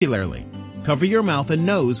regularly. Cover your mouth and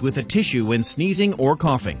nose with a tissue when sneezing or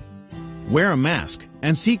coughing. Wear a mask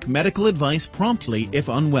and seek medical advice promptly if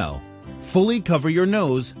unwell. Fully cover your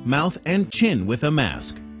nose, mouth, and chin with a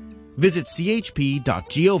mask. Visit chp.gov.hk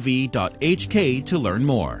to learn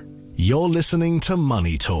more. You're listening to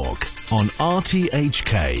Money Talk on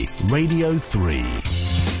RTHK Radio 3.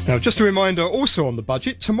 Now, just a reminder, also on the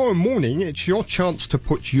budget, tomorrow morning it's your chance to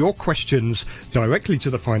put your questions directly to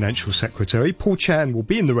the Financial Secretary. Paul Chan will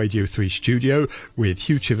be in the Radio 3 studio with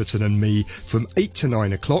Hugh Chiverton and me from 8 to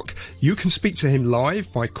 9 o'clock. You can speak to him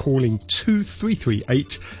live by calling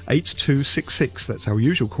 2338 8266. That's our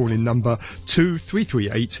usual call-in number,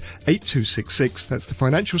 2338 8266. That's the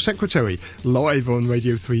Financial Secretary, live on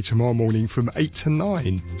Radio 3 tomorrow morning from 8 to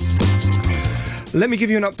 9. Let me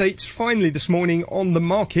give you an update finally this morning on the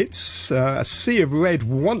markets. A sea of red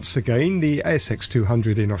once again. The ASX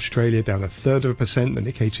 200 in Australia down 1/3%. The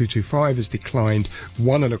Nikkei 225 has declined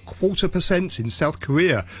 1.25%. In South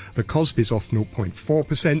Korea, the Kospi's off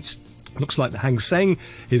 0.4%. Looks like the Hang Seng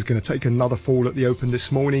is going to take another fall at the open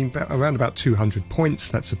this morning, around about 200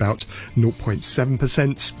 points. That's about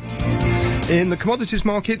 0.7%. In the commodities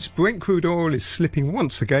markets, Brent crude oil is slipping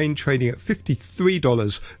once again, trading at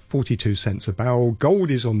 $53.42 a barrel.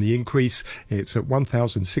 Gold is on the increase. It's at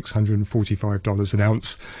 $1,645 an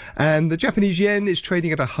ounce. And the Japanese yen is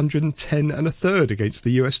trading at 110 1/3 against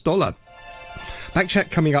the US dollar.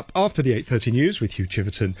 Backchat coming up after the 8:30 news with Hugh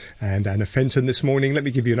Chiverton and Anna Fenton this morning. Let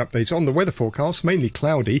me give you an update on the weather forecast. Mainly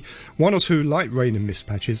cloudy, 1 or 2 light rain and mist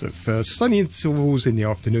patches at first. Sunny intervals in the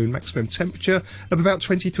afternoon, maximum temperature of about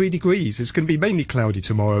 23 degrees. It's going to be mainly cloudy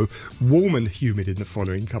tomorrow, warm and humid in the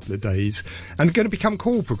following couple of days, and going to become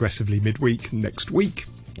cool progressively midweek next week.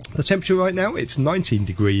 The temperature right now, it's 19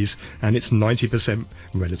 degrees and it's 90%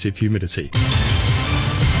 relative humidity.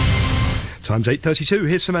 Time's 8:32.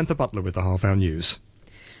 Here's Samantha Butler with the half-hour news.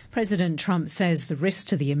 President Trump says the risk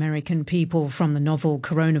to the American people from the novel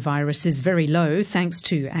coronavirus is very low thanks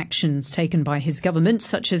to actions taken by his government,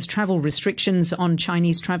 such as travel restrictions on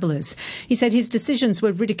Chinese travellers. He said his decisions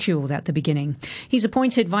were ridiculed at the beginning. He's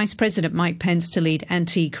appointed Vice President Mike Pence to lead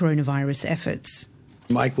anti-coronavirus efforts.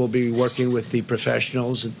 Mike will be working with the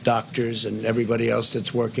professionals, doctors, and everybody else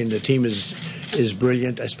that's working. The team is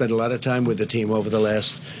brilliant. I spent a lot of time with the team over the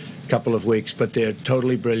last couple of weeks, but they're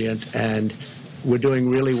totally brilliant, and we're doing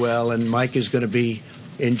really well, and Mike is going to be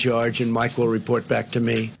in charge, and Mike will report back to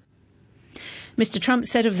me. Mr. Trump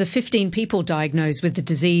said of the 15 people diagnosed with the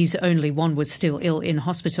disease, only one was still ill in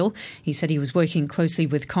hospital. He said he was working closely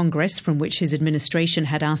with Congress, from which his administration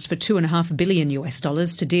had asked for $2.5 billion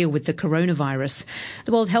to deal with the coronavirus.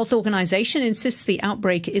 The World Health Organization insists the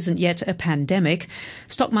outbreak isn't yet a pandemic.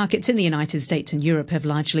 Stock markets in the United States and Europe have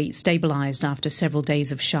largely stabilized after several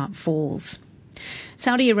days of sharp falls.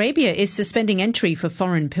 Saudi Arabia is suspending entry for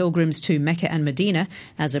foreign pilgrims to Mecca and Medina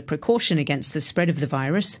as a precaution against the spread of the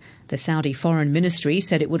virus. The Saudi Foreign Ministry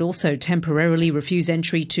said it would also temporarily refuse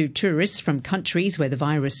entry to tourists from countries where the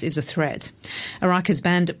virus is a threat. Iraq has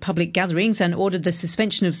banned public gatherings and ordered the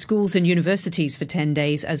suspension of schools and universities for 10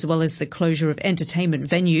 days, as well as the closure of entertainment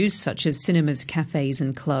venues such as cinemas, cafes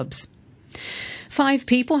and clubs. 5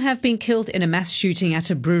 people have been killed in a mass shooting at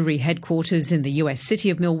a brewery headquarters in the US city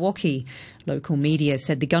of Milwaukee. Local media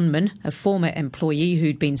said the gunman, a former employee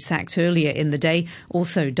who'd been sacked earlier in the day,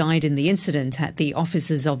 also died in the incident at the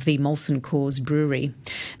offices of the Molson Coors brewery.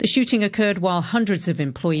 The shooting occurred while hundreds of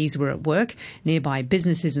employees were at work. Nearby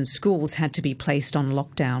businesses and schools had to be placed on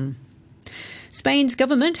lockdown. Spain's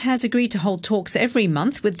government has agreed to hold talks every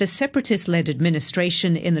month with the separatist-led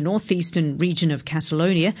administration in the northeastern region of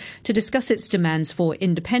Catalonia to discuss its demands for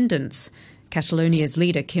independence. Catalonia's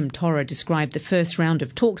leader, Kim Torra, described the first round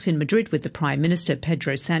of talks in Madrid with the Prime Minister,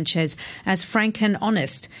 Pedro Sanchez, as frank and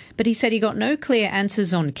honest, but he said he got no clear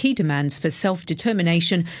answers on key demands for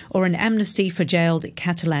self-determination or an amnesty for jailed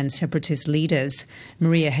Catalan separatist leaders.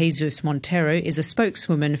 Maria Jesus Montero is a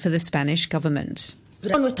spokeswoman for the Spanish government.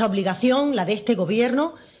 The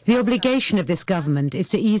obligation of this government is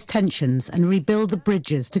to ease tensions and rebuild the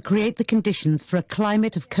bridges to create the conditions for a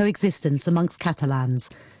climate of coexistence amongst Catalans,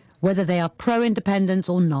 whether they are pro-independence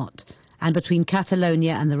or not, and between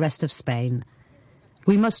Catalonia and the rest of Spain.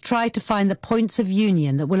 We must try to find the points of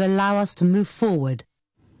union that will allow us to move forward.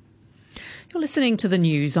 You're listening to the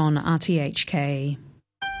news on RTHK.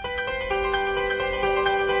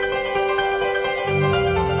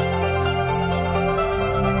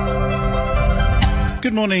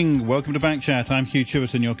 Good morning. Welcome to Backchat. I'm Hugh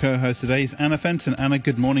Chiverton, your co-host today is Anna Fenton. Anna,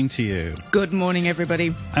 good morning to you. Good morning,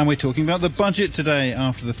 everybody. And we're talking about the budget today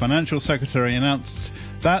after the Financial Secretary announced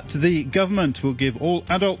that the government will give all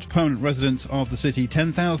adult permanent residents of the city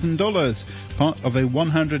 $10,000, part of a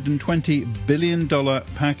 $120 billion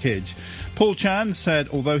package. Paul Chan said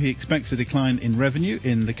although he expects a decline in revenue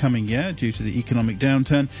in the coming year due to the economic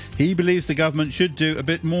downturn, he believes the government should do a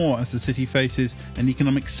bit more as the city faces an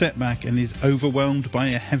economic setback and is overwhelmed by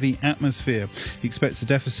a heavy atmosphere. He expects a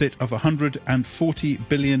deficit of $140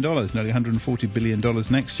 billion, nearly $140 billion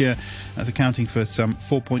next year. That's accounting for some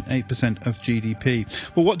 4.8% of GDP.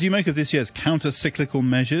 Well, what do you make of this year's counter-cyclical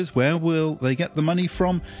measures? Where will they get the money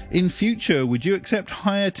from in future? Would you accept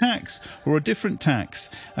higher tax or a different tax?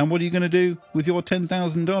 And what are you going to do with your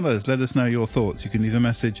 $10,000? Let us know your thoughts. You can leave a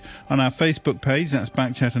message on our Facebook page, that's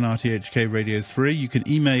Backchat and RTHK Radio 3. You can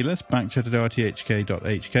email us,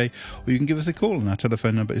 backchat@rthk.hk, or you can give us a call, and our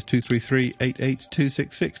telephone number is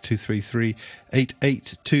 233-88266,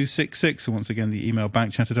 233-88266. And once again, the email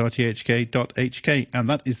backchat@rthk.hk, and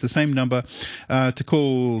that is the same number to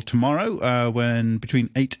call tomorrow when between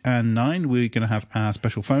 8 and 9 we're going to have our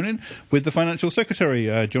special phone-in with the Financial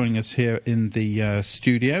Secretary joining us here in the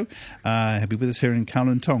studio. He'll be with us here in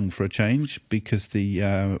Kowloon Tong for a change because we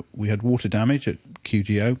had water damage at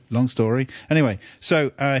QGO. Long story. Anyway,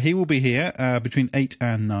 so he will be here between 8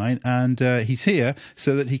 and 9, and he's here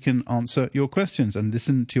so that he can answer your questions and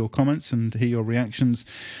listen to your comments and hear your reactions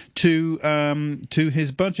to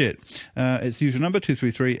his budget. It's the usual number,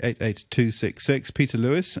 233-88266. Peter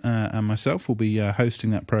Lewis and myself will be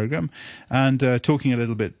hosting that programme and talking a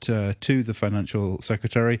little bit to the Financial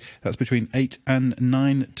Secretary. That's between 8 and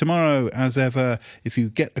 9 tomorrow. As ever, if you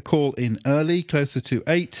get a call in early, closer to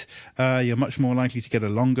 8, you're much more likely to get a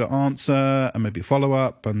longer answer and maybe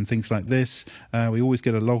follow-up and things like this. We always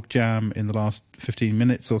get a log jam in the last 15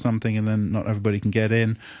 minutes or something, and then not everybody can get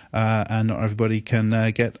in and not everybody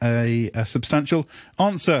can get a substantial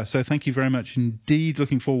answer. So thank you very much indeed.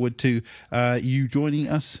 Looking forward to you joining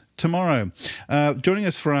us tomorrow. Joining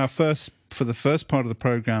us for the first part of the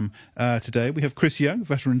programme today, we have Chris Young,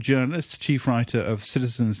 veteran journalist, chief writer of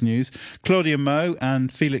Citizens News. Claudia Moe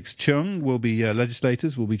and Felix Chung will be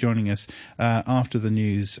legislators, will be joining us after the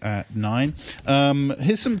news at 9.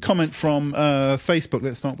 Here's some comment from Facebook.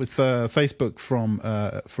 Let's start with Facebook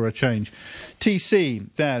for a change. TC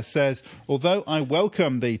there says, although I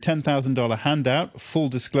welcome the $10,000 handout, full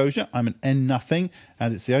disclosure, I'm an N-nothing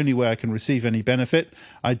and it's the only way I can receive any benefit.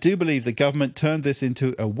 I do believe the government turned this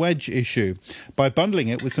into a wedge issue by bundling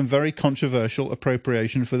it with some very controversial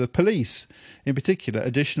appropriation for the police, in particular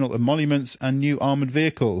additional emoluments and new armoured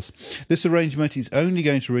vehicles. This arrangement is only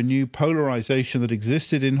going to renew polarisation that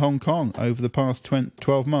existed in Hong Kong over the past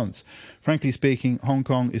 12 months. Frankly speaking, Hong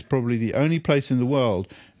Kong is probably the only place in the world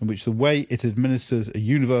in which the way it administers a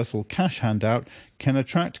universal cash handout can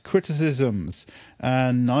attract criticisms.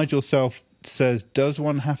 And Nigel Self says, does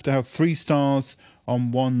one have to have 3 stars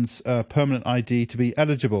on one's permanent ID to be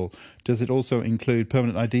eligible? Does it also include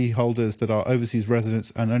permanent ID holders that are overseas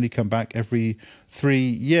residents and only come back every 3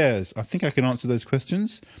 years? I think I can answer those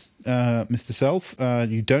questions, Mr. Self.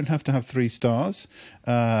 You don't have to have 3 stars.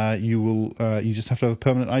 You just have to have a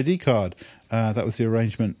permanent ID card. That was the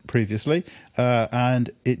arrangement previously. And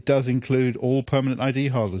it does include all permanent ID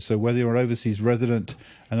holders. So whether you're an overseas resident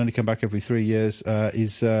and only come back every 3 years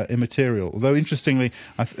is immaterial. Although, interestingly,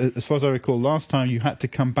 as far as I recall, last time you had to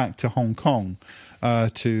come back to Hong Kong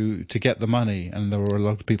to get the money, and there were a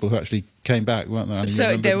lot of people who actually came back, weren't there?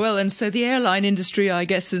 So there will, and so the airline industry, I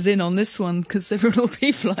guess, is in on this one because everyone will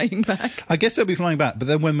be flying back. I guess they'll be flying back, but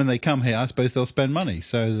then when they come here, I suppose they'll spend money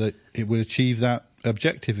so that it will achieve that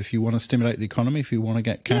objective. If you want to stimulate the economy, if you want to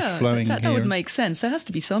get cash flowing that here, would make sense. There has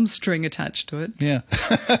to be some string attached to it. Yeah.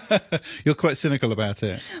 You're quite cynical about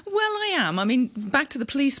it. Well, I am. I mean, back to the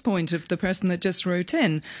police point of the person that just wrote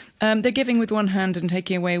in. They're giving with one hand and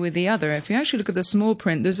taking away with the other. If you actually look at the small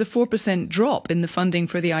print, there's a 4% drop in the funding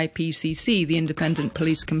for the IPCC, the Independent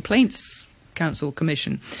Police Complaints Council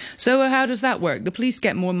Commission. So how does that work? The police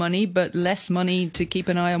get more money, but less money to keep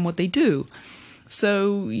an eye on what they do.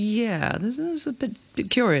 So, yeah, this is a bit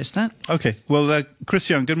curious, that. OK. Well, Chris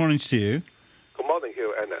Young, good morning to you. Good morning,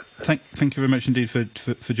 Hugh, Anna. Thank you very much indeed for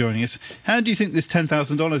joining us. How do you think this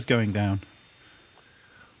 $10,000 going down?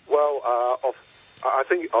 Well, I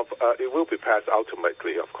think it will be passed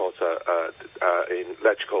ultimately, of course. In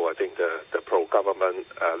Legco, I think the pro-government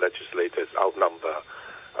legislators outnumber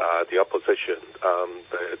the opposition,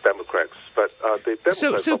 the Democrats. But the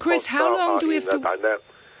Democrats, so Chris, how long do we have to...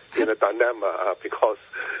 in a dilemma because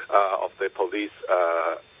of the police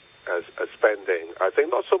spending. I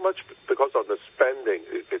think not so much because of the spending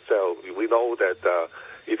itself. We know that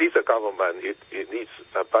it is a government; it needs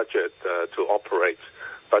a budget to operate.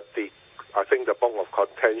 But I think the bone of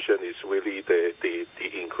contention is really the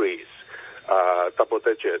increase, double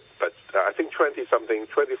digit. But I think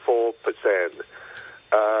 24%,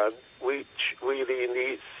 which really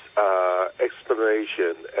needs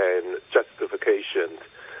explanation and justification.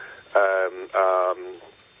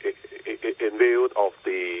 In view of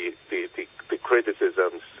the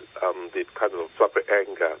criticisms, the kind of public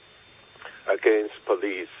anger against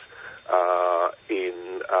police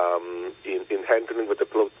in handling with the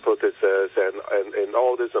protesters and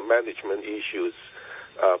all these management issues,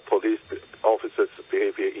 police officers'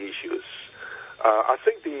 behavior issues. I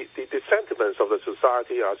think the sentiments of the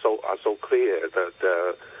society are so clear that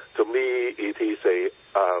to me it is a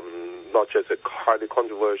not just a highly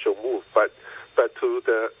controversial move, but to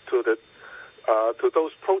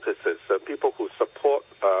those protesters, people who support,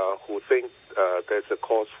 who think there's a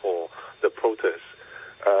cause for the protest,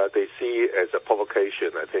 they see it as a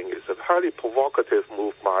provocation. I think it's a highly provocative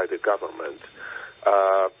move by the government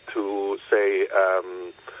to say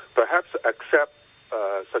perhaps accept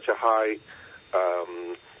such a high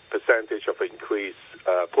percentage of increase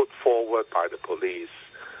put forward by the police.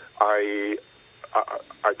 I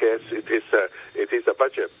guess it is a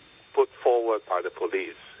budget put forward by the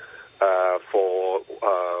police for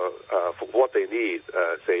what they need,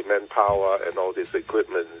 say manpower and all these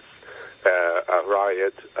equipments,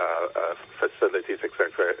 riot facilities,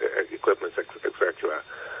 etc., equipment, etc.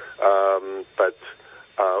 But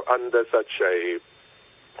under such a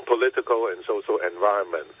political and social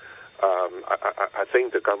environment, I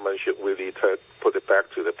think the government should really put it back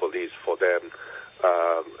to the police for them,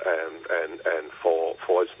 and for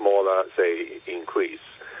a smaller, say, increase.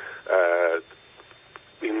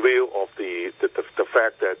 In view of the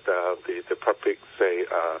fact that the public, say,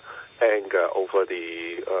 anger over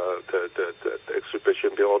the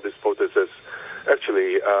exhibition, all these protesters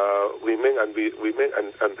actually remain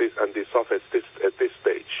unresolved at this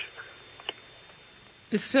stage.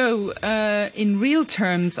 So, in real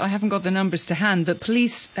terms, I haven't got the numbers to hand, but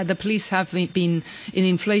the police have been, in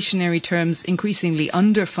inflationary terms, increasingly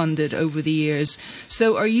underfunded over the years.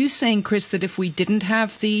 So are you saying, Chris, that if we didn't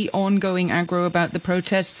have the ongoing aggro about the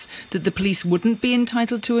protests, that the police wouldn't be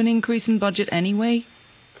entitled to an increase in budget anyway?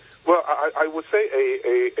 Well, I would say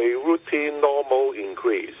a routine, normal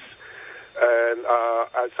increase. And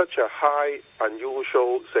at such a high,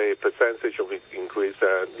 unusual, say, percentage of increase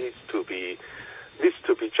needs to be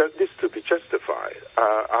justified.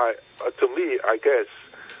 To me, I guess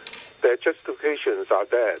their justifications are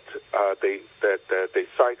that they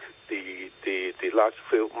cite the last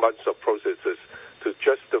few months of processes to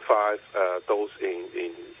justify those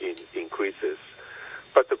in increases.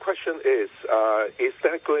 But the question is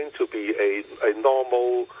that going to be a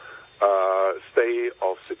normal state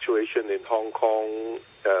of situation in Hong Kong?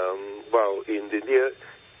 Well, in the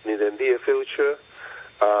near future.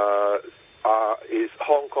 Is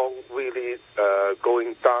Hong Kong really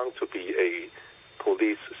going down to be a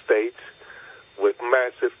police state with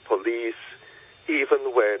massive police,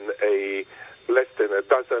 even when less than a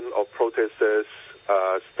dozen of protesters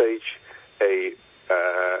stage a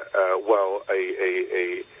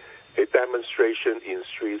demonstration in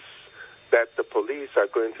streets, that the police are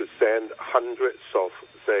going to send hundreds of,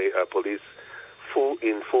 say, police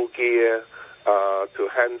in full gear to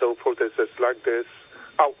handle protesters like this?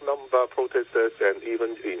 Outnumber protesters and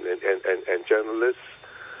even and journalists.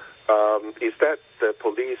 Is that the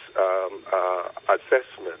police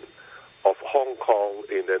assessment of Hong Kong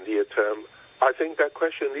in the near term? I think that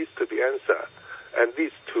question needs to be answered and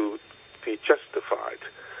needs to be justified.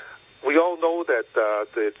 We all know that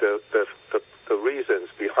the reasons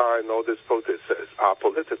behind all these protesters are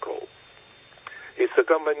political. Is the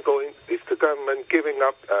government giving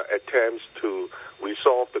up attempts to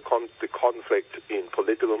resolve the conflict in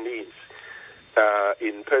political means,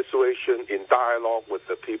 in persuasion, in dialogue with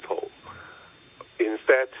the people?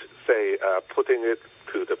 Instead, say, putting it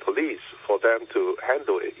to the police for them to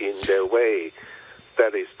handle it in their way.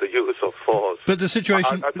 That is the use of force. But the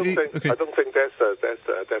situation, I don't think that's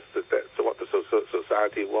what the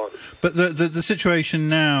society wants. But the situation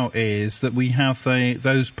now is that we have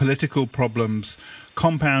those political problems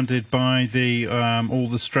compounded by the all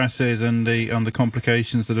the stresses and the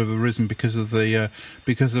complications that have arisen because of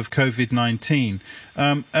COVID-19.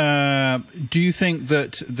 Do you think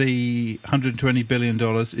that the $120 billion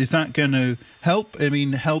is that going to help? I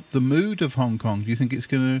mean, help the mood of Hong Kong? Do you think it's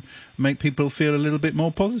going to make people feel a little bit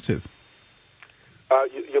more positive?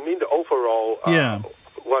 You mean the overall? Yeah.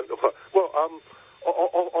 Well,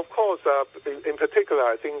 Of course, in particular,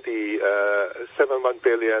 I think the 71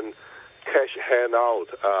 billion cash handout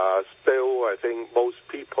still, I think most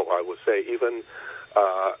people, I would say, even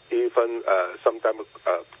some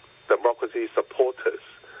democracy supporters,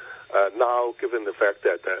 now given the fact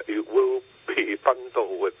that it will be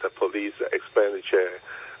bundled with the police expenditure,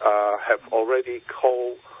 have already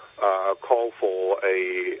called for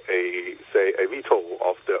a veto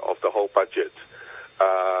of the whole budget,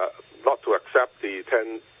 not to accept the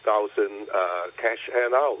 10,000 cash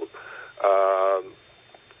handout.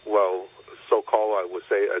 Well, so-called, I would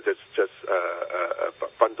say, just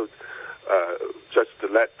bundled, just to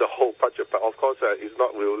let the whole budget. But of course, it's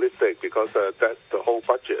not realistic because that's the whole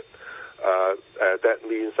budget. That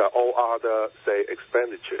means all other, say,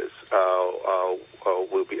 expenditures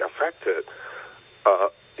will be affected,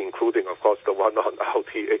 including, of course, the one on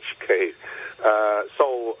RTHK.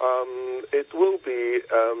 So it will be,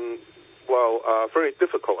 very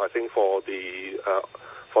difficult, I think, for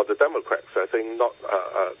the Democrats. I think not.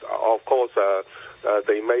 Of course,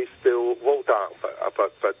 they may still vote down,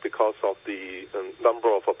 but because of the number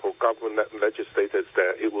of pro-government legislators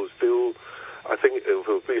there, it will still. I think it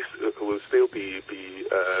will still be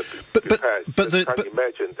passed. But can't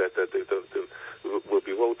imagine that will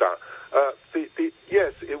be voted down.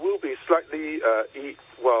 Yes, it will be slightly.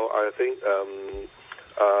 I think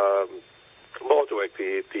moderate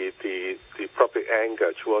the public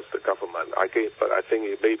anger towards the government. But I think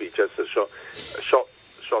it may be just a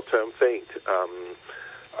short-term thing.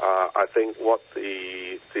 I think what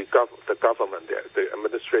the government, the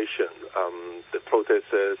administration, the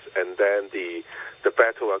protesters, and then the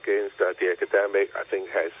battle against the academic, I think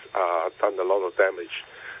has done a lot of damage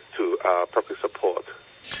to public support.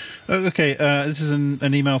 Okay, this is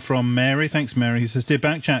an email from Mary. Thanks, Mary, who says, Dear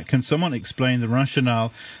Backchat, can someone explain the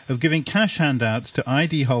rationale of giving cash handouts to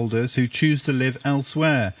ID holders who choose to live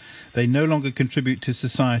elsewhere? They no longer contribute to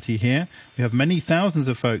society here. We have many thousands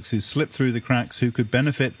of folks who slip through the cracks who could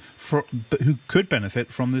benefit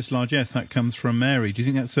from this largesse. That comes from Mary. Do you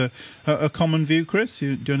think that's a common view, Chris?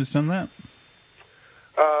 Do you understand that?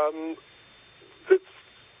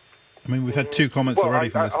 I mean, we've had two comments already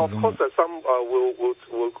from listeners. Of course, some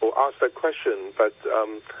will ask that question, but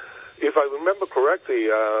if I remember correctly,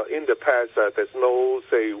 in the past, there's no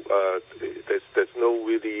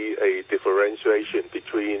really a differentiation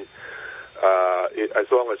between as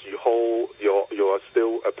long as you are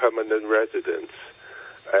still a permanent resident,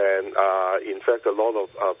 and in fact, a lot of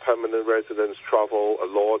permanent residents travel a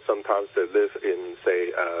lot. Sometimes they live in,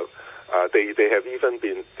 say, they have even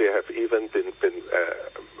been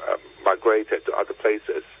migrated to other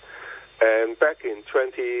places. And back in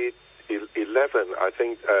 2011, I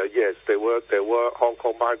think yes, there were Hong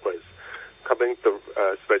Kong migrants coming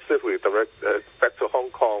specifically back to Hong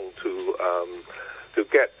Kong to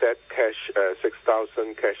get that cash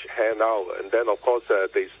 6,000 cash handout, and then of course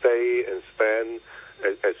they stay and spend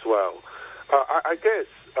as well. I guess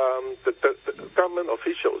the government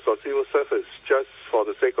officials or civil service, just for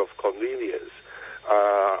the sake of convenience,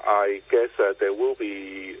 I guess there will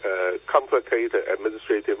be complicated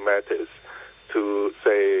administrative matters to,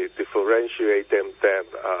 say, differentiate them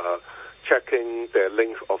checking their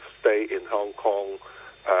length of stay in Hong Kong,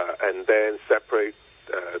 and then separate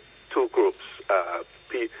two groups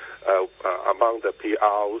among the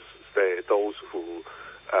PRs, those who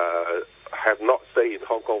have not stayed in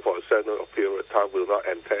Hong Kong for a certain period of time will not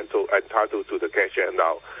entitled to the cash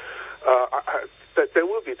handout. There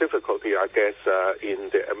will be difficulty, I guess, in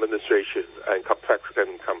the administration and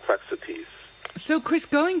complexities. So, Chris,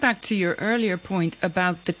 going back to your earlier point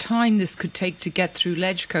about the time this could take to get through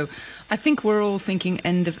LegCo, I think we're all thinking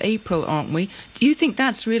end of April, aren't we? Do you think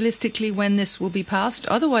that's realistically when this will be passed?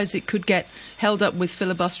 Otherwise, it could get held up with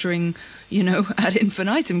filibustering, ad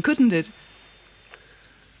infinitum, couldn't it?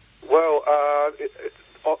 Well,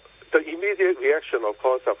 the immediate reaction, of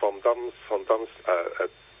course, from some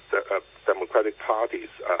democratic parties.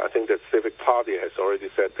 I think the Civic Party has already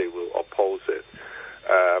said they will oppose it.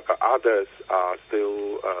 But others are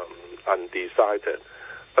still undecided.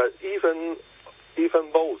 But even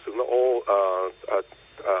most, all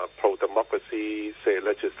pro-democracy, say,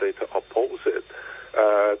 legislators oppose it.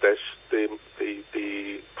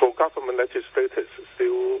 The pro-government legislators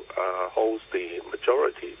still holds the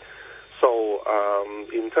majority. So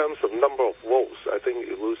in terms of number of votes, I think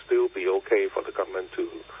it will still be okay for the government to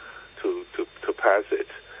pass it.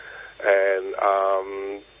 And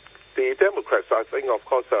the Democrats, I think, of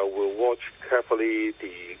course, will watch carefully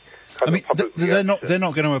the public they're not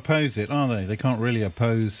going to oppose it, are they? They can't really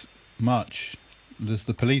oppose much. There's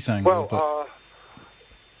the police angle. Well,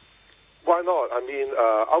 why not? I mean,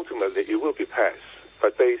 ultimately, it will be passed.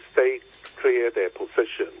 but they stay clear their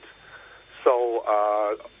positions. So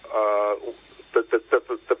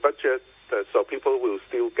the budget, so people will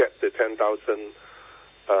still get the 10,000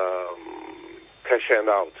 cash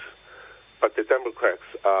handout, but the Democrats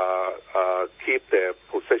keep their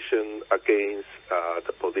position against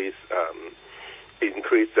the police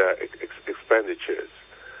increased expenditures.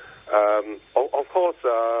 Of course,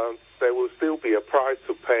 there will still be a price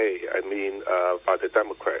to pay. I mean, by the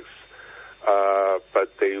Democrats,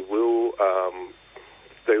 but they will,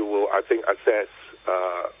 I think, assess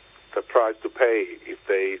the price to pay if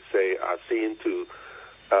they say are seen to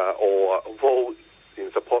or vote in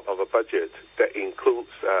support of a budget that includes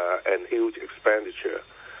an huge expenditure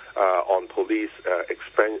on police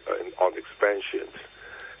expansions.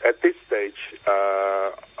 At this stage,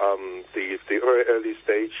 the very early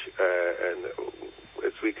stage, and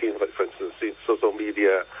as we can, for instance, in social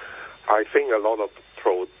media, I think a lot of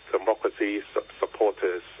pro-democracy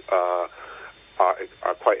supporters are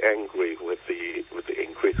quite angry with the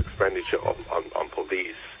increased expenditure on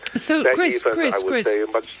police. So, that Chris, I would say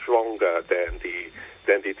much stronger than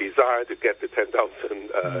the desire to get the 10,000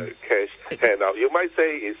 cash handout. You might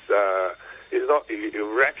say it's not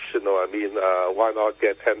irrational. I mean, why not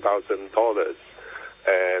get $10,000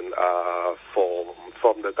 and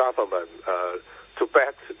from the government to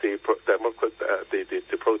back the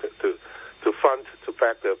protest to fund to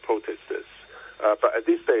back the protesters? But at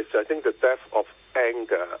this stage, I think the depth of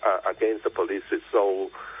anger against the police is so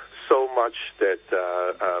much that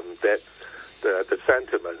the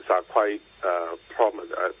sentiments are quite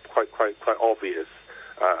prominent, quite obvious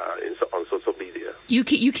on social media. You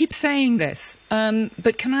keep saying this,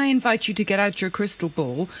 but can I invite you to get out your crystal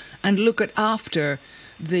ball and look at after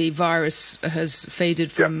the virus has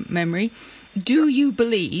faded from memory? Do you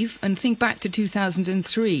believe, and think back to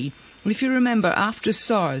 2003, if you remember, after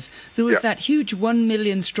SARS, there was that huge 1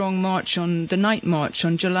 million strong march on the night march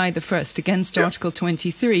on July the 1st against Article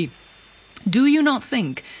 23. Do you not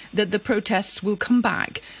think that the protests will come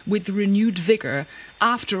back with renewed vigour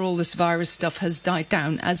after all this virus stuff has died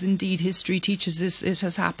down, as indeed history teaches this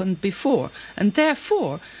has happened before? And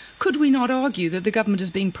therefore, could we not argue that the government is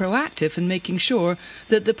being proactive in making sure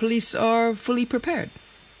that the police are fully prepared?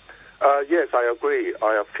 Yes, I agree.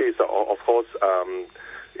 Of course,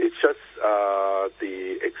 it's just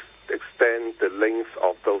the extent, the length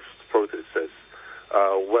of those protests.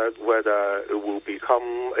 Whether it will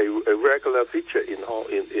become a regular feature in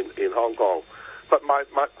Hong Kong, but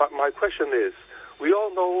my question is, we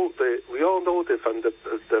all know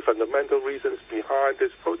the fundamental reasons behind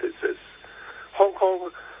these protests. Hong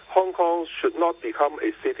Kong should not become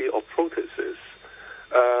a city of protests.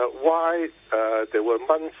 Why there were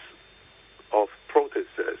months of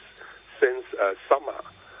protests since summer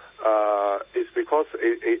is because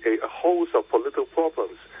a host of political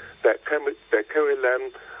problems that Carrie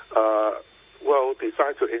Lam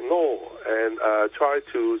decide to ignore and try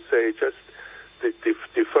to say just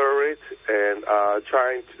defer it and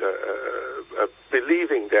trying to,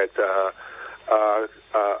 believing that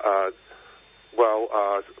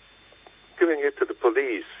giving it to the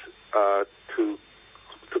police to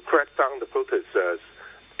crack down the protesters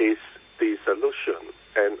is the solution.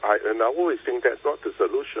 And I always think that's not the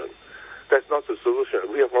solution. That's not the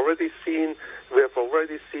solution. We have already seen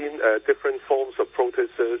different forms of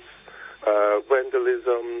protests,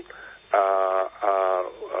 vandalism.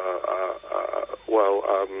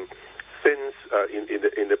 Since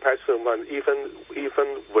in the past few months, even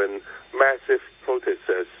when massive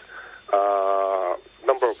protests,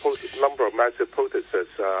 number of massive protests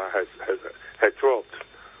has dropped.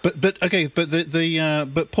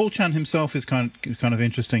 But Paul Chan himself is kind of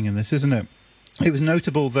interesting in this, isn't it? It was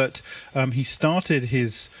notable that he started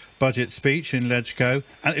his budget speech in LegCo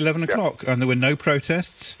at 11 o'clock, and there were no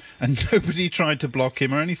protests, and nobody tried to block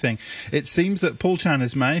him or anything. It seems that Paul Chan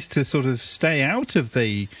has managed to sort of stay out of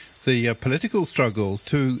the political struggles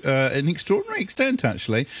to an extraordinary extent,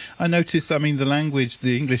 actually. I noticed, the language,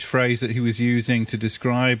 the English phrase that he was using to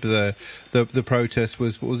describe the protest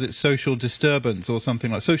was it social disturbance or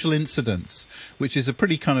something like social incidents, which is a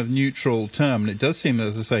pretty kind of neutral term. And it does seem,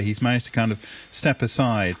 as I say, he's managed to kind of step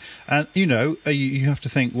aside. And, you have to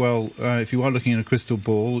think, if you are looking at a crystal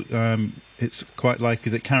ball, it's quite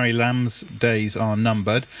likely that Carrie Lam's days are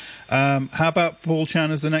numbered. How about Paul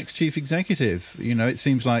Chan as the next chief executive? It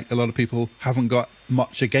seems like a lot of people haven't got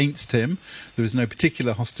much against him. There is no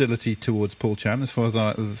particular hostility towards Paul Chan, as far as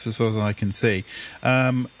I can see.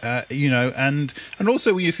 And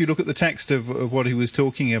also if you look at the text of what he was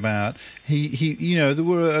talking about, he there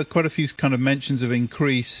were quite a few kind of mentions of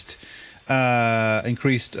increased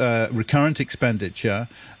increased recurrent expenditure,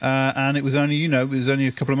 and it was only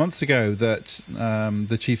a couple of months ago that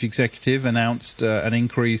the chief executive announced an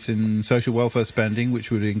increase in social welfare spending,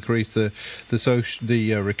 which would increase the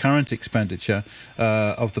recurrent expenditure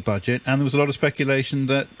of the budget. And there was a lot of speculation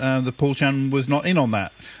that the Paul Chan was not in on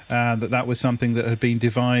that, that was something that had been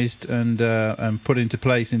devised and put into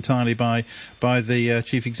place entirely by the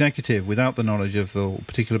chief executive without the knowledge of the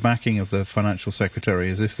particular backing of the financial secretary,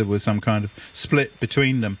 as if there was some kind of split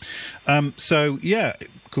between them.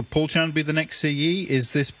 Could Paul Chan be the next CE?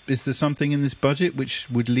 Is there something in this budget which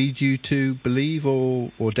would lead you to believe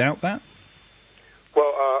or doubt that?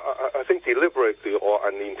 Well, I think deliberately or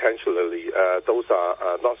unintentionally, those are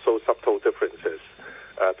not so subtle differences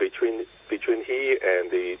between he and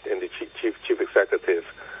the chief executive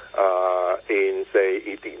in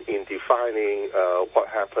defining what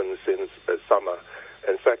happens in summer,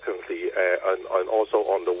 and secondly, and also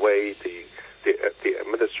on the way the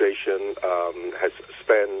administration has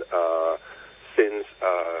spent since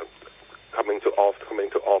coming to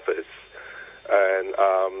office, and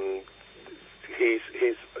he's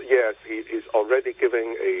already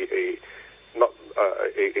giving a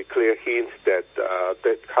clear hint that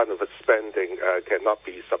that kind of a spending cannot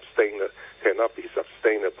be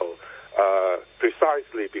sustainable,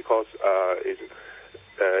 precisely because it's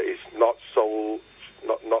not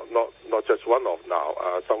just one-off now.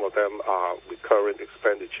 Some of them are recurrent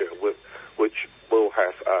expenditure, which will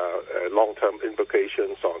have long-term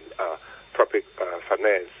implications on public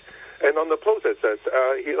finance. And on the processes,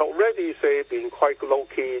 he already been quite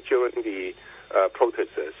low-key during the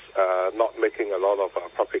protests, not making a lot of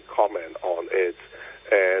public comment on it.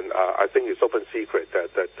 And I think it's open secret that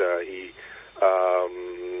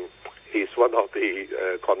he's one of the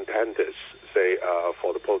contenders,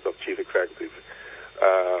 for the post of chief executive.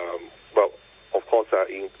 Well, of course,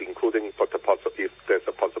 including if there's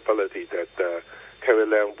a possibility that Carrie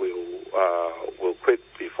Lam will quit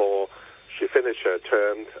before she finishes her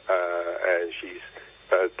term, and she's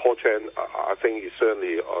Paul Chan. I think is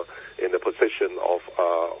certainly in the position of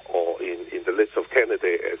or in the list of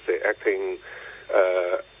candidates as the acting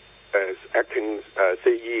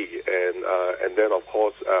CE, and then of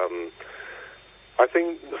course. I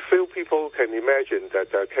think few people can imagine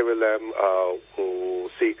that Carrie Lam will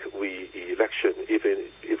seek re-election even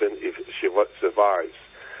if she survives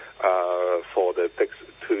for the next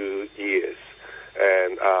 2 years.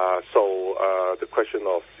 And so the question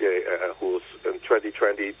of who's in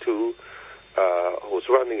 2022, who's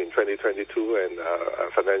running in 2022, and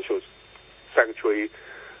financial secretary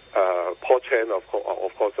Paul Chan, of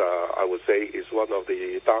course, I would say is one of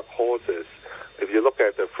the dark horses. If you look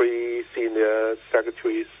at the three senior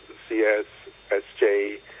secretaries, CS,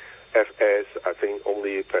 SJ, FS, I think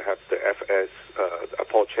only perhaps the FS,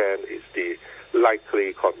 Paul Chan, is the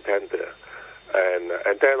likely contender.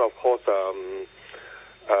 And then, of course,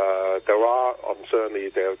 there are certainly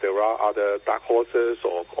there are other dark horses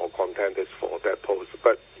or contenders for that post.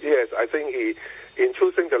 But yes, I think in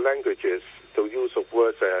choosing the languages, the use of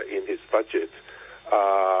words in his budget,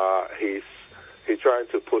 he's trying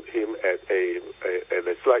to put him at a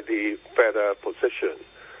slightly better position,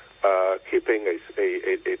 keeping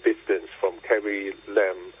a distance from Carrie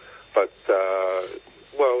Lam. But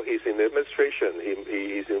well, he's in the administration.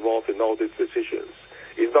 He's involved in all these decisions.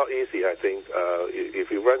 It's not easy, I think. If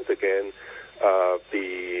he runs again,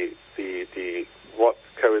 what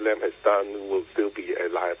Carrie Lam has done will still be a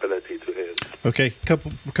liability to him. Okay,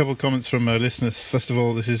 couple of comments from listeners. First of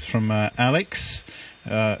all, this is from Alex,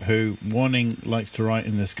 who likes to write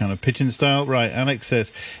in this kind of pigeon style. Right, Alex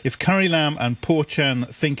says, if Carrie Lam and Paul Chan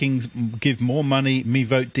thinkings give more money, me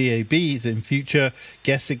vote DABs in future,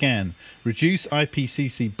 guess again. Reduce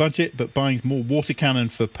IPCC budget, but buying more water cannon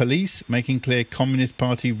for police, making clear Communist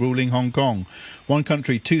Party ruling Hong Kong. One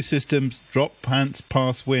country, two systems, drop pants,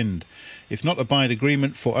 pass wind. If not abide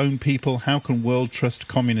agreement for own people, how can world trust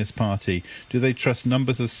Communist Party? Do they trust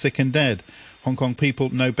numbers of sick and dead? Hong Kong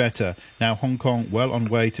people know better. Now Hong Kong well on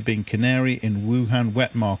way to being canary in Wuhan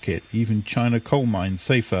wet market. Even China coal mines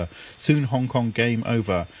safer. Soon Hong Kong game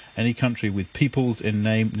over. Any country with peoples in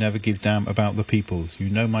name never give damn about the peoples. You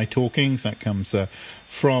know my talkings. That comes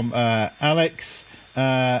from Alex.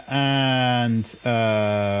 And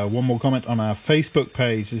one more comment on our Facebook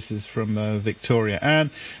page. This is from Victoria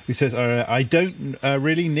Ann, who says, I don't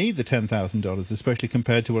really need the $10,000, especially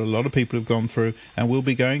compared to what a lot of people have gone through and will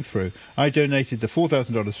be going through. I donated the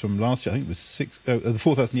 $4,000 from last year, I think it was the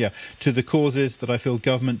 $4,000, to the causes that I feel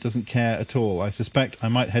government doesn't care at all. I suspect I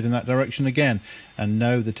might head in that direction again. And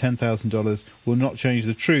no, the $10,000 will not change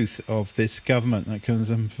the truth of this government. That comes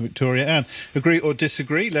from Victoria Ann. Agree or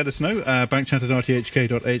disagree? Let us know.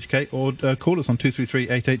 Backchat@rthk.hk or call us on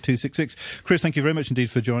 233-88266. Chris, thank you very much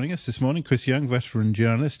indeed for joining us this morning. Chris Young, veteran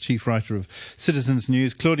journalist, chief writer of Citizens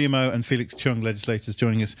News. Claudia Moe and Felix Chung, legislators,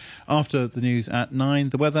 joining us after the news at 9.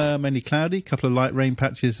 The weather mainly cloudy, a couple of light rain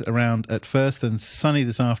patches around at first, and sunny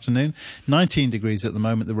this afternoon. 19 degrees at the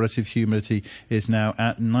moment. The relative humidity is now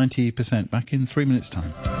at 90%. Back in 3 minutes'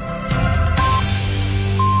 time.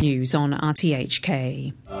 News on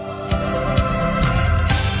RTHK.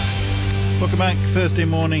 Welcome back. Thursday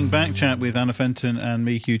morning Backchat with Anna Fenton and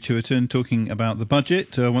me, Hugh Chiverton, talking about the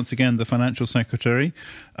budget. Once again, the Financial Secretary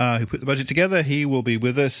who put the budget together, he will be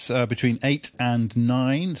with us between 8 and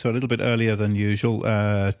 9, so a little bit earlier than usual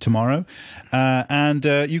tomorrow. And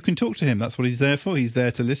you can talk to him. That's what he's there for. He's there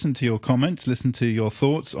to listen to your comments, listen to your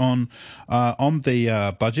thoughts on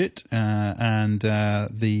the budget and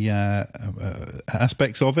the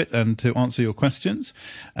aspects of it, and to answer your questions.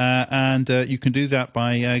 And you can do that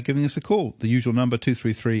by giving us a call. The usual number,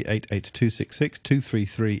 233-88266,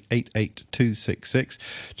 233-88266,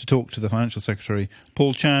 to talk to the Financial Secretary,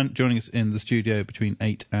 Paul Chan, joining us in the studio between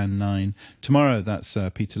 8 and 9 tomorrow. That's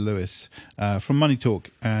Peter Lewis from Money Talk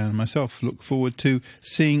and myself. Look forward to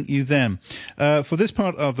seeing you then. For this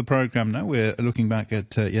part of the programme now, we're looking back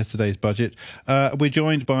at yesterday's budget. We're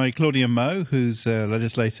joined by Claudia Moe, who's a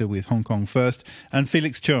legislator with Hong Kong First, and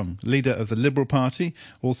Felix Chung, leader of the Liberal Party,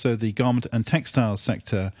 also the garment and textiles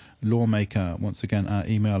sector lawmaker. Once again, our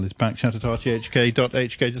email is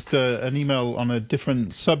backchat@rthk.hk. Just an email on a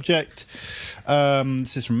different subject.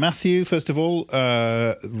 This is from Matthew, first of all,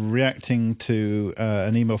 reacting to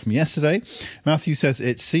an email from yesterday. Matthew says,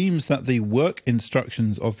 it seems that the work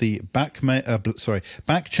instructions of the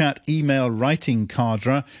Backchat email writing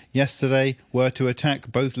cadre yesterday were to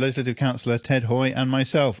attack both Legislative Councillor Ted Hoy and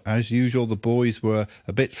myself. As usual, the boys were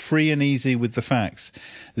a bit free and easy with the facts.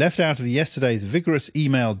 Left out of yesterday's vigorous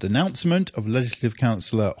email announcement of Legislative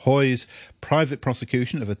Councillor Hoy's private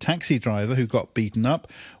prosecution of a taxi driver who got beaten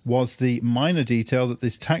up was the minor detail that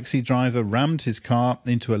this taxi driver rammed his car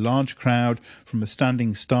into a large crowd from a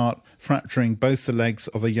standing start, fracturing both the legs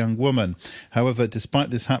of a young woman. However, despite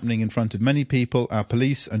this happening in front of many people, our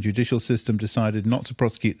police and judicial system decided not to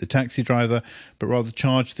prosecute the taxi driver, but rather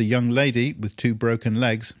charge the young lady with 2 broken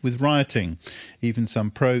legs with rioting. Even some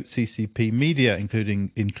pro-CCP media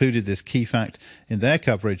included this key fact in their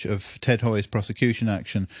coverage of Ted Hoy's prosecution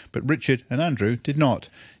action, but Richard and Andrew did not.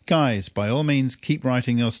 Guys, by all means, keep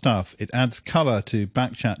writing your stuff. It adds colour to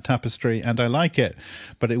Backchat tapestry, and I like it.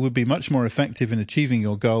 But it would be much more effective in achieving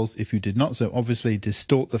your goals if you did not so obviously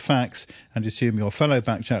distort the facts and assume your fellow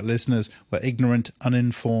Backchat listeners were ignorant,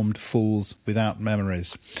 uninformed fools without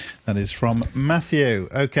memories. That is from Matthew.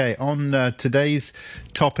 OK, on today's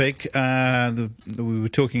topic, we were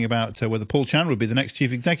talking about whether Paul Chan would be the next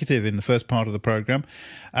chief executive in the first part of the programme.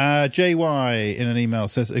 JY, in an email,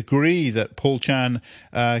 says, agree that Paul Chan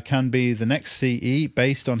can be the next CE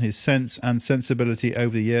based on his sense and sensibility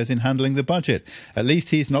over the years in handling the budget. At least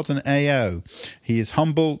he's not an AO. He is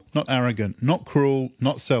humble, not arrogant, not cruel,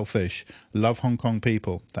 not selfish. Love Hong Kong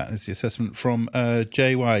people. That is the assessment from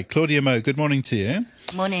JY. Claudia Moe, good morning to you.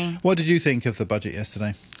 Morning. What did you think of the budget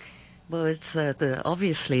yesterday? Well, it's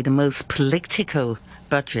obviously the most political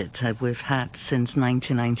budget we've had since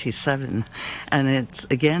 1997. And it's,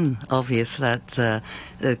 again, obvious that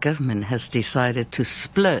the government has decided to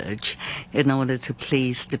splurge in order to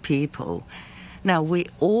please the people. Now, we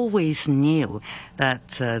always knew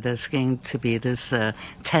that there's going to be this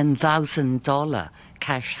 $10,000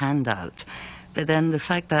 cash handout. But then the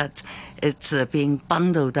fact that it's being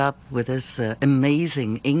bundled up with this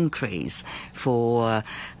amazing increase for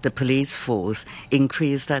the police force,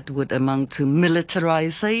 increase that would amount to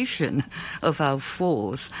militarization of our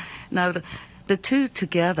force. Now, the two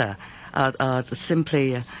together are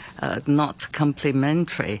simply not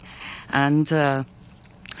complementary. And they're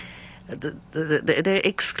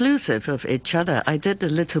exclusive of each other. I did a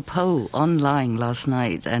little poll online last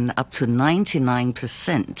night, and up to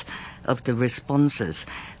 99% of the responses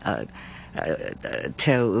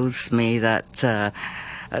tells me that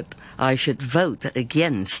I should vote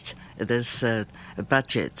against this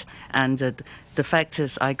budget. And the fact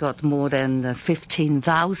is, I got more than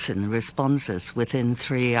 15,000 responses within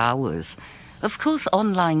 3 hours. Of course,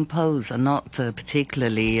 online polls are not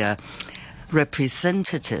particularly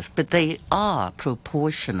representative, but they are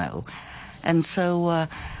proportional. And so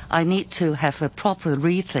I need to have a proper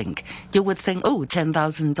rethink. You would think,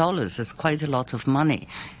 $10,000 is quite a lot of money.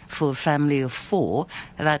 For a family of 4,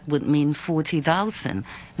 that would mean 40,000.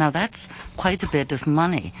 Now, that's quite a bit of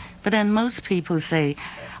money. But then most people say,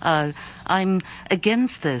 I'm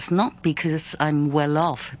against this, not because I'm well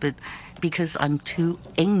off, but because I'm too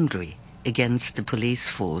angry against the police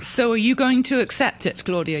force. So are you going to accept it,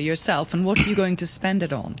 Claudia, yourself, and what are you going to spend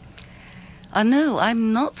it on? No,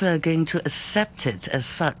 I'm not going to accept it as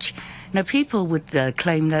such. Now, people would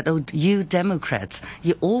claim that, you Democrats,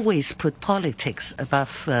 you always put politics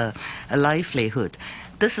above a livelihood.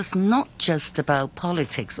 This is not just about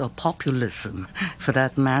politics or populism, for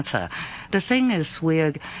that matter. The thing is,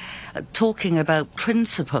 we're talking about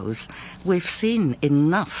principles. We've seen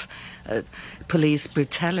enough police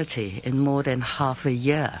brutality in more than half a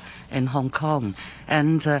year in Hong Kong.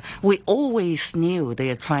 And we always knew they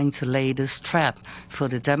are trying to lay this trap for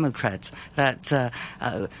the Democrats, that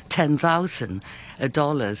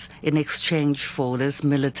 $10,000 in exchange for this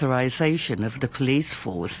militarization of the police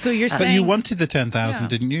force. So you're saying... But you wanted the 10,000,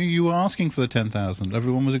 didn't you? You were asking for the 10,000.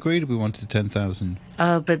 Everyone was agreed we wanted 10,000.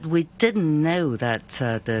 But we didn't know that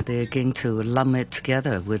they're going to lump it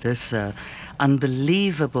together with this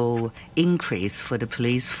unbelievable increase for the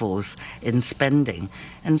police force in spending.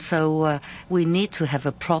 And so we need to have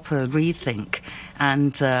a proper rethink.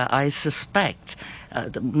 And I suspect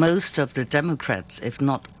most of the Democrats, if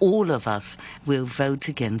not all of us, will vote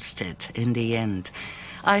against it in the end.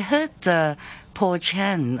 I heard Paul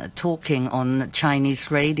Chan talking on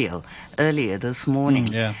Chinese radio earlier this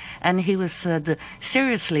morning, and he was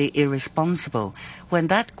seriously irresponsible when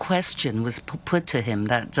that question was put to him,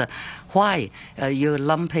 that why you're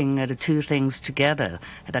lumping the two things together,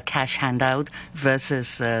 the cash handout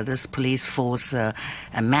versus this police force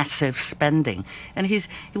massive spending. And he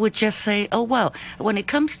would just say, when it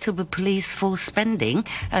comes to the police force spending,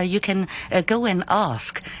 you can go and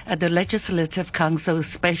ask at the Legislative Council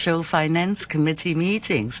Special Finance Committee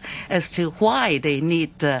meetings as to why they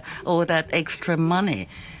need all that extra money.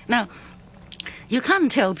 Now, you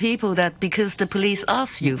can't tell people that because the police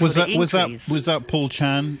asked you for the increase. Was that Paul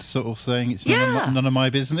Chan sort of saying it's none of my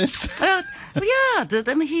business?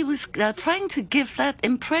 He was trying to give that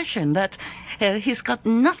impression that he's got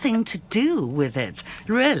nothing to do with it,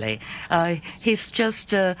 really. He's just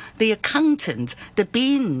the accountant, the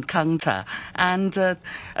bean counter, and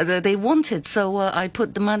they wanted, so I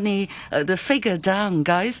put the money, the figure down,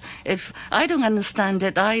 guys. If I don't understand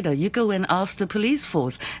it either, you go and ask the police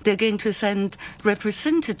force. They're going to send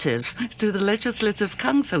representatives to the Legislative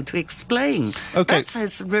Council to explain. Okay. That's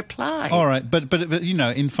his reply. All right, but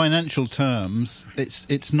in financial terms,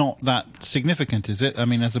 it's not that significant, is it? I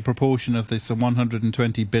mean, as a proportion of this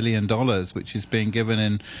 $120 billion, which is being given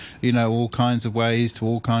in, all kinds of ways to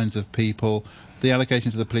all kinds of people, the allocation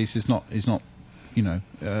to the police is not in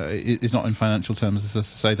financial terms, as I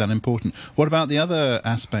say, that important. What about the other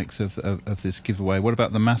aspects of this giveaway? What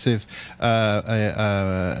about the massive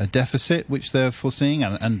a deficit which they're foreseeing,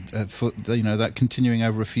 and for that continuing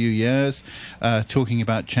over a few years? Talking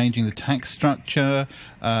about changing the tax structure,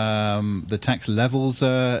 the tax levels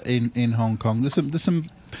in Hong Kong. There's some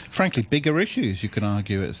frankly bigger issues, you can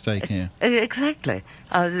argue, at stake here. Exactly.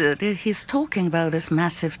 He's talking about this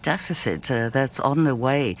massive deficit that's on the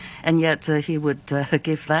way, and yet he would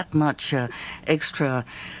give that much extra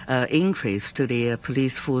increase to the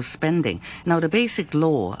police force spending. Now, the basic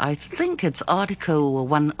law, I think it's Article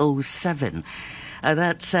 107,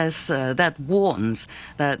 that says, that warns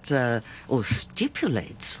that, or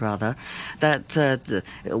stipulates rather, that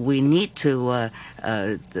we need to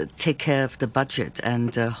take care of the budget,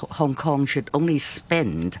 and Hong Kong should only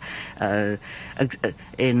spend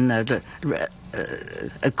in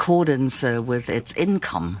accordance with its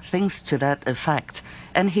income, things to that effect.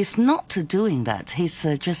 And he's not doing that. He's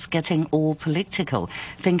just getting all political,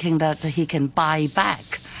 thinking that he can buy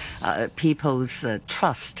back people's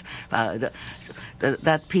trust,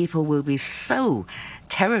 that people will be so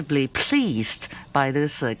terribly pleased by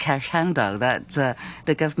this cash handout that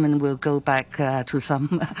the government will go back to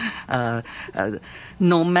some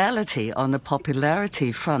normality on the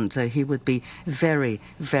popularity front. He would be very,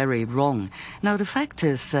 very wrong. Now, the fact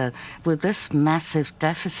is, with this massive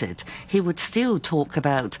deficit, he would still talk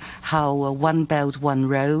about how One Belt, One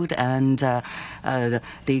Road and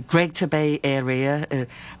the Greater Bay Area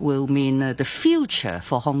will mean the future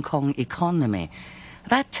for Hong Kong economy.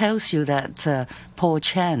 That tells you that Paul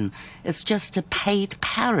Chan is just a paid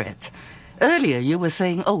parrot earlier you were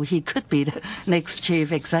saying, oh, he could be the next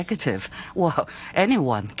chief executive. Well,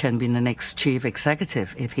 anyone can be the next chief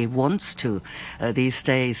executive if he wants to these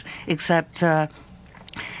days, except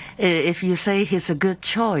if you say he's a good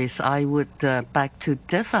choice, I would beg to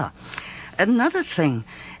differ. Another thing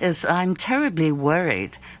is I'm terribly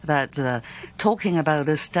worried that talking about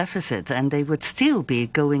this deficit, and they would still be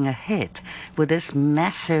going ahead with this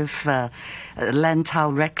massive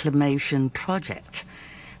Lantau reclamation project.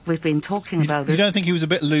 We've been talking about this. You don't think he was a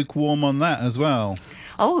bit lukewarm on that as well?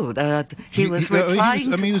 Oh, he was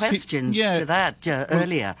replying to questions to that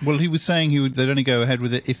earlier. Well, he was saying they'd only go ahead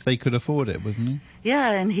with it if they could afford it, wasn't he?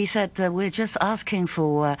 Yeah, and he said, we're just asking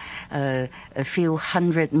for a few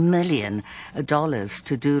 $100 million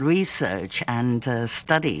to do research and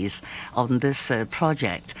studies on this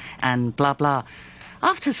project and blah, blah.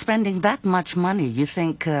 After spending that much money, you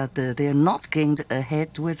think they're not going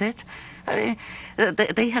ahead with it? I mean,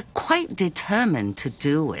 they are quite determined to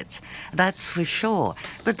do it, that's for sure.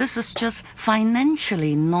 But this is just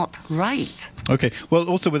financially not right. OK. Well,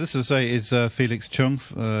 also with us, as I say, is Felix Chung,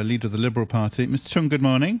 leader of the Liberal Party. Mr Chung, good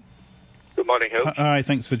morning. Good morning, Hill. Hi,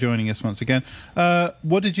 thanks for joining us once again.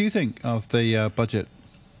 What did you think of the budget?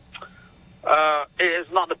 It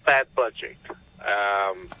is not a bad budget.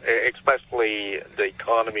 Especially the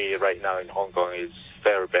economy right now in Hong Kong is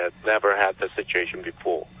very bad. Never had the situation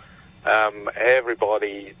before.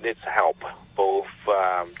 Everybody needs help, both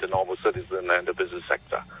the normal citizen and the business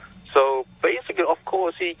sector. So basically, of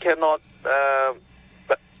course, he cannot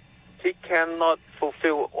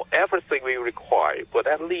fulfill everything we require, but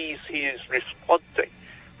at least he is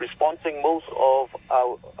responding most of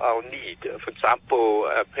our need. For example,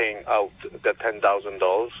 paying out the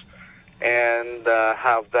 $10,000 and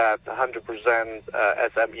have that 100%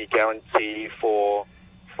 SME guarantee for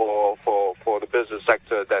the business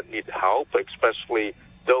sector that need help, especially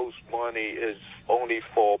those money is only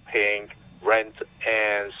for paying rent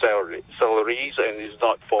and salaries, and is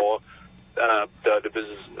not for the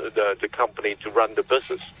business, the company to run the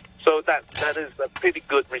business. So that is a pretty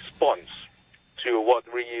good response to what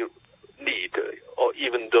we need, or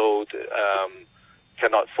even though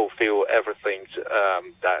cannot fulfill everything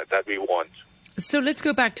that we want. So let's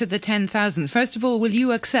go back to the 10,000. First of all, will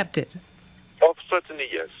you accept it? Oh, certainly,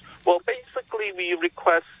 yes. Well, basically, we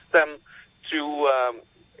request them to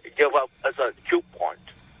give up as a coupon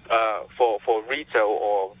for retail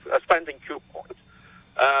or spending coupons.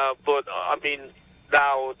 But, I mean,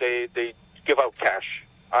 now they give out cash.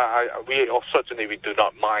 We do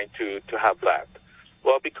not mind to have that.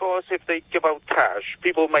 Well, because if they give out cash,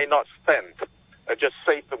 people may not spend, just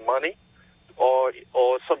save the money, or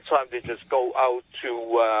sometimes they just go out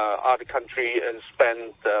to other country and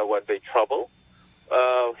spend when they travel.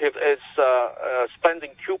 If it's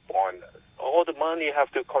spending coupon, all the money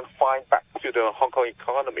have to confine back to the Hong Kong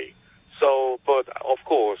economy. So, but of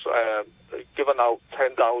course, giving out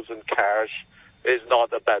 10,000 cash is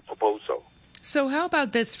not a bad proposal. So how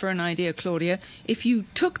about this for an idea, Claudia? If you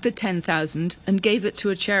took the 10,000 and gave it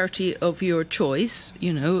to a charity of your choice,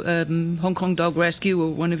 Hong Kong Dog Rescue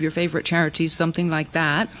or one of your favourite charities, something like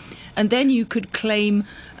that, and then you could claim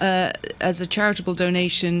as a charitable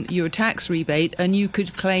donation your tax rebate, and you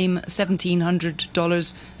could claim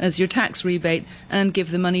 $1,700 as your tax rebate and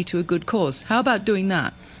give the money to a good cause. How about doing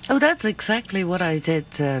that? Oh, that's exactly what I did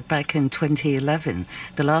back in 2011.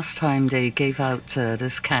 The last time they gave out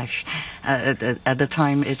this cash, at the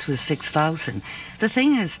time it was 6,000. The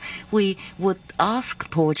thing is, we would ask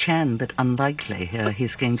Paul Chan, but unlikely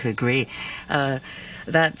he's going to agree,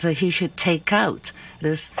 that he should take out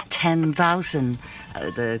this 10,000,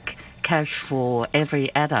 the cash for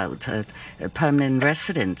every adult, permanent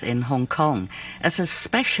resident in Hong Kong, as a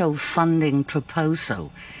special funding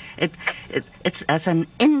proposal. It's as an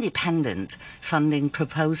independent funding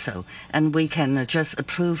proposal, and we can just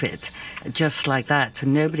approve it just like that.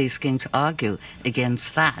 Nobody's going to argue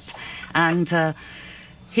against that. And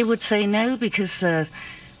he would say no because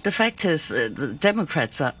the fact is the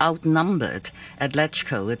Democrats are outnumbered at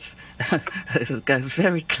LegCo. It's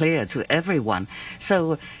very clear to everyone.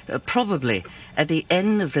 So probably at the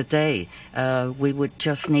end of the day, we would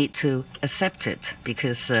just need to accept it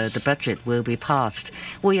because the budget will be passed.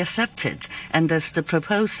 We accept it, and there's the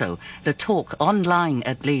proposal, the talk online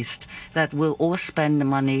at least, that we'll all spend the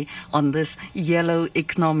money on this yellow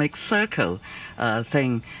economic circle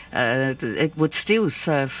thing. It would still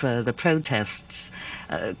serve the protests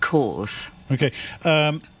cause. Okay.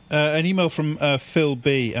 An email from Phil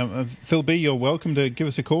B. Phil B, you're welcome to give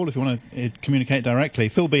us a call if you want to communicate directly.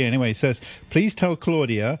 Phil B, anyway, says, please tell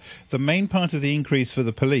Claudia the main part of the increase for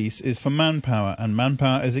the police is for manpower, and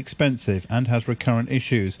manpower is expensive and has recurrent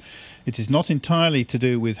issues. It is not entirely to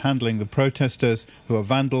do with handling the protesters who are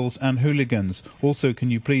vandals and hooligans. Also,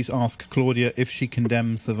 can you please ask Claudia if she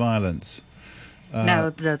condemns the violence?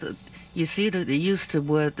 Now, you see that they used the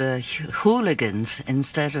word hooligans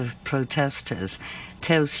instead of protesters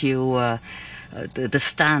tells you the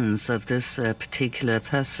stance of this particular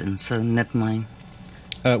person, so never mind.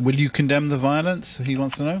 Will you condemn the violence, he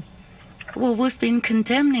wants to know? Well, we've been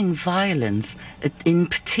condemning violence, in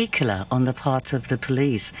particular on the part of the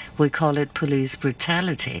police. We call it police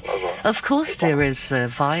brutality. Of course there is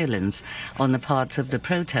violence on the part of the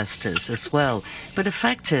protesters as well. But the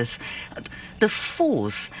fact is, the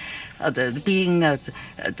force being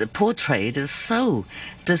portrayed is so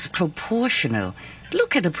disproportional.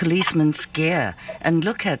 Look at a policeman's gear and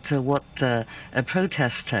look at what a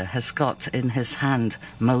protester has got in his hand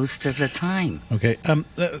most of the time. Okay.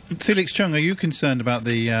 Felix Chung, are you concerned about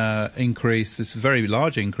the increase, this very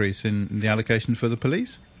large increase in the allocation for the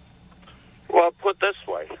police? Well, put this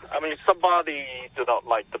way. I mean, somebody do not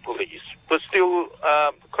like the police, but still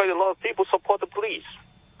quite a lot of people support the police.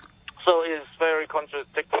 So it's very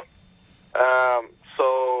contradictory.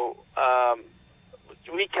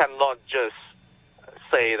 We cannot just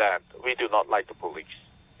say that we do not like the police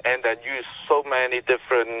and then use so many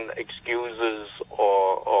different excuses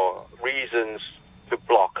or reasons to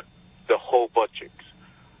block the whole budget.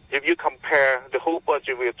 If you compare the whole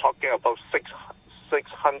budget, we're talking about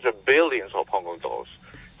 600 billions of Hong Kong dollars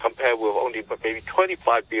compared with only maybe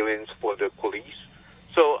 25 billions for the police.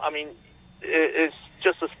 So, I mean, it's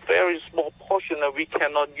just a very small portion that we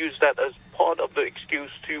cannot use that as part of the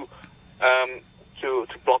excuse to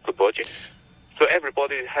block the budget. So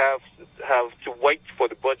everybody have to wait for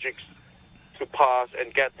the budget to pass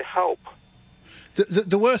and get the help.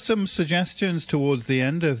 There were some suggestions towards the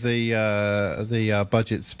end of the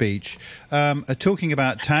budget speech, talking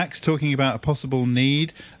about tax, talking about a possible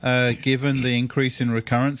need, given the increase in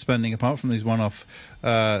recurrent spending, apart from these one-off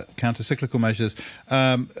counter-cyclical measures,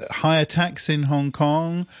 higher tax in Hong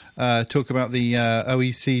Kong, talk about the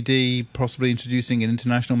OECD possibly introducing an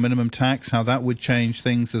international minimum tax, how that would change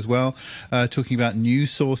things as well, talking about new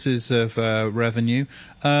sources of revenue.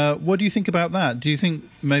 What do you think about that? Do you think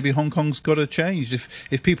maybe Hong Kong's got to change?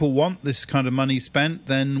 If people want this kind of money spent,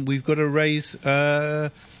 then we've got to raise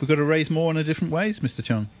more in a different ways, Mr.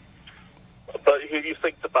 Chung. But if you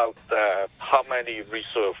think about how many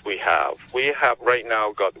reserves we have right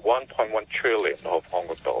now got 1.1 trillion of Hong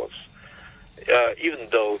Kong dollars. Even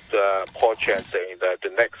though Paul Chan saying that the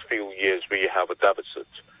next few years we have a deficit,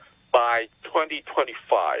 by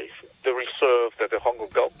 2025, the reserve that the Hong Kong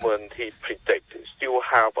government he predicted still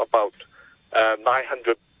have about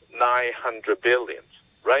 900 billion,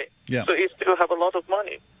 right? Yeah. So he still have a lot of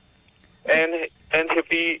money, and if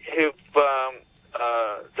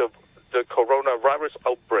the coronavirus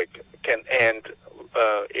outbreak can end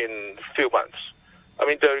in a few months, I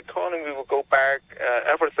mean, the economy will go back.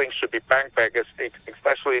 Everything should be banked back,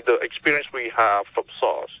 especially the experience we have from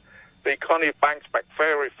SARS. The economy banks back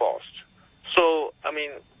very fast. So, I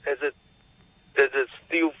mean, is it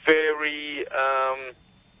still very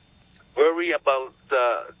worry about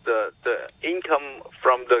the income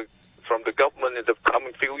from the government in the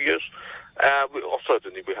coming few years?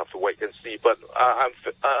 Certainly we have to wait and see. But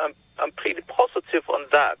I'm pretty positive on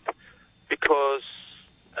that because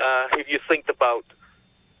if you think about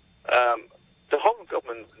the Hong Kong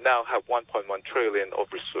government now have 1.1 trillion of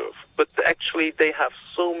reserve, but actually they have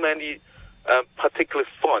so many particular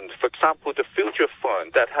funds. For example, the future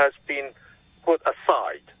fund that has been put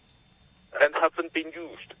aside and haven't been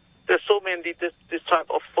used. There's so many this type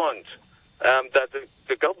of funds that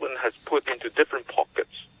the government has put into different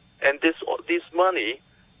pockets, and this money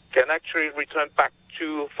can actually return back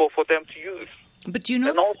for them to use. But do you not?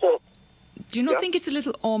 And also, do you not think it's a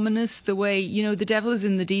little ominous the way, the devil is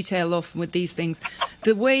in the detail often with these things,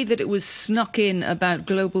 the way that it was snuck in about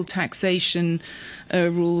global taxation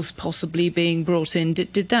rules possibly being brought in?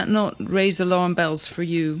 Did that not raise alarm bells for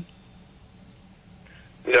you?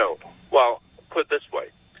 No. Well, put it this way.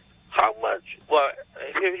 How much? Well,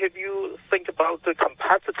 if you think about the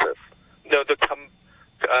competitive,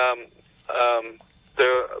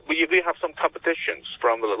 we have some competitions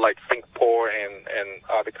from like Singapore and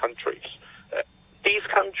other countries. These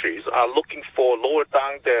countries are looking for lower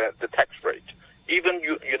down the tax rate. Even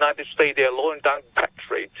United States, they are lowering down the tax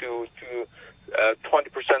rate to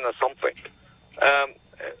 20% or something.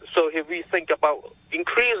 So if we think about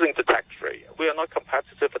increasing the tax rate, we are not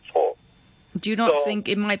competitive at Do you not think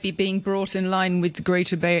it might be being brought in line with the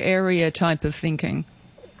Greater Bay Area type of thinking?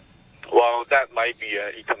 Well, that might be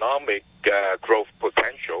an economic growth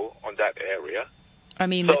potential on that area. I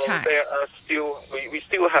mean, so the tax. There are we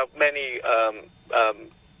still have many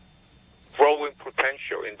growing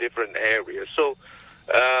potential in different areas. So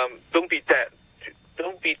don't be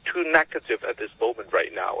too negative at this moment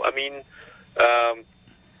right now. I mean,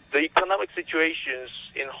 the economic situations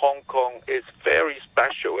in Hong Kong is very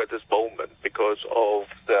special at this moment because of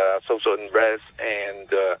the social unrest and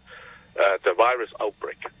the virus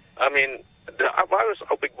outbreak. I mean, the virus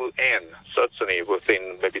outbreak will end certainly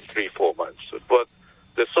within maybe 3-4 months, but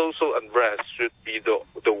the social unrest should be the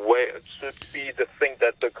way, it should be the thing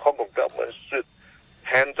that the Hong Kong government should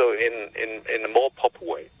handle in a more proper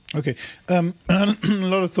way. Okay. A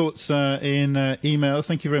lot of thoughts in emails.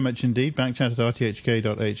 Thank you very much indeed. Backchat at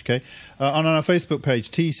rthk.hk. On our Facebook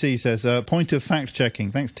page, TC says, point of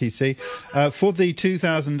fact-checking. Thanks, TC. For the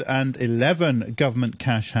 2011 government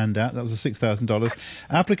cash handout, that was $6,000,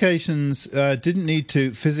 applications didn't need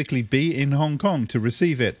to physically be in Hong Kong to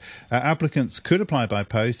receive it. Applicants could apply by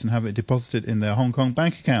post and have it deposited in their Hong Kong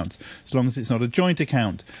bank accounts, as long as it's not a joint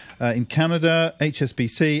account. In Canada,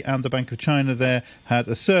 HSBC and the Bank of China there had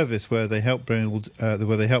a service where they helped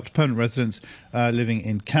permanent residents living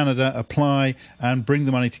in Canada apply and bring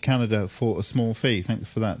the money to Canada for a small fee.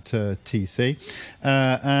 Thanks for that, TC.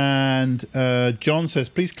 And John says,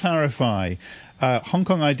 please clarify. Hong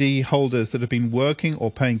Kong ID holders that have been working or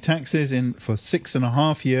paying taxes for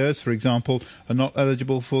 6.5 years, for example, are not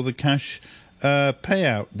eligible for the cash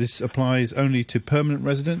payout. This applies only to permanent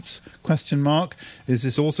residents? ? Is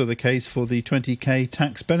this also the case for the 20k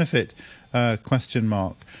tax benefit? ?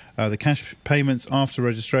 The cash payments after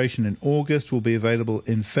registration in August will be available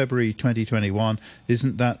in February 2021.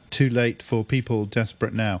 Isn't that too late for people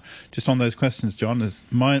desperate now? Just on those questions, John,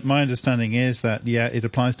 my understanding is that, yeah, it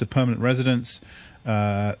applies to permanent residents.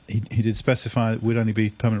 He did specify it would only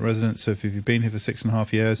be permanent residents, so if you've been here for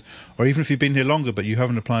 6.5 years, or even if you've been here longer but you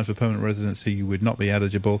haven't applied for permanent residency, you would not be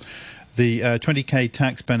eligible. The 20k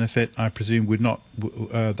tax benefit, I presume, would not.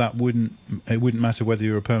 It wouldn't matter whether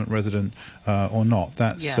you're a permanent resident or not.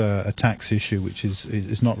 That's a tax issue which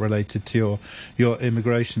is not related to your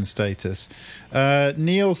immigration status.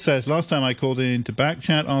 Neil says, last time I called into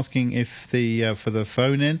Backchat asking if for the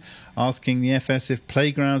phone-in, asking the FS if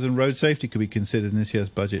playgrounds and road safety could be considered in this year's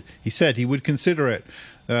budget. He said he would consider it.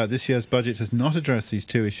 This year's budget has not addressed these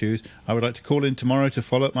two issues. I would like to call in tomorrow to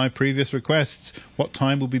follow up my previous requests. What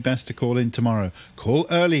time will be best to call in tomorrow? Call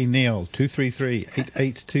early, Neil,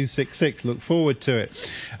 233-88266. Look forward to it.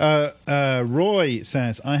 Roy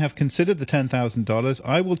says, I have considered the $10,000.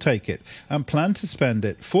 I will take it and plan to spend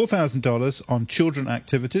it. $4,000 on children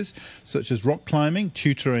activities, such as rock climbing,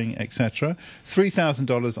 tutoring, etc.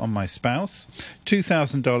 $3,000 on my spouse.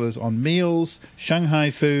 $2,000 on meals,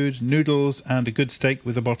 Shanghai food, noodles, and a good steak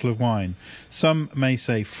with a bottle of wine. Some may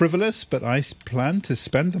say frivolous, but I plan to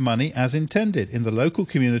spend the money as intended in the local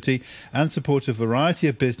community and support a variety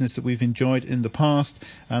of business that we've enjoyed in the past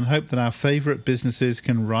and hope that our favourite businesses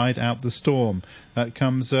can ride out the storm. That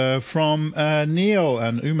comes from Neil,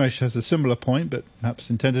 and Umesh has a similar point, but perhaps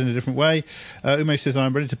intended in a different way. Umesh says,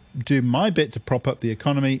 I'm ready to do my bit to prop up the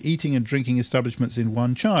economy. Eating and drinking establishments in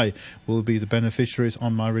Wan Chai will be the beneficiaries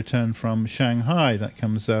on my return from Shanghai. That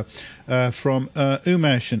comes from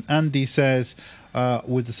Umesh. And Andy says,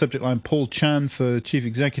 with the subject line Paul Chan for Chief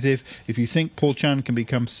Executive, if you think Paul Chan can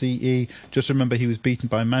become CE, just remember he was beaten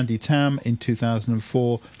by Mandy Tam in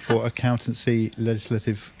 2004 for Accountancy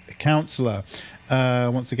Legislative Councillor.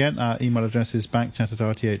 Once again, our email address is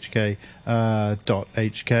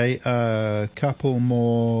backchat@rthk.hk. Couple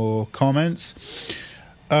more comments.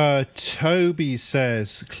 Toby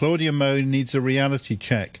says, Claudia Mo needs a reality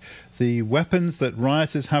check. The weapons that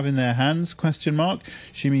rioters have in their hands, ?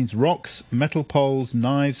 She means rocks, metal poles,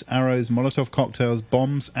 knives, arrows, Molotov cocktails,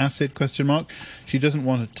 bombs, acid, ? She doesn't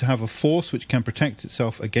want to have a force which can protect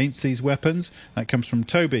itself against these weapons. That comes from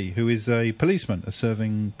Toby, who is a policeman, a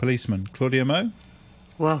serving policeman. Claudia Mo?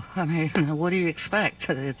 Well, I mean, what do you expect?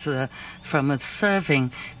 It's from a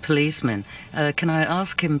serving policeman. Can I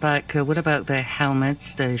ask him back, what about their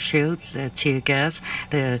helmets, their shields, their tear gas,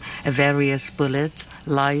 their various bullets,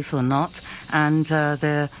 live or not, and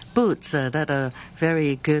their boots that are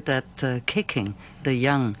very good at kicking the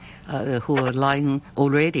young who are lying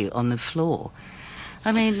already on the floor?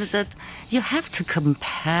 I mean, that you have to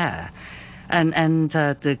compare and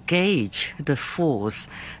the gauge, the force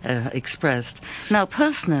expressed. Now,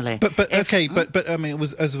 personally, but I mean, it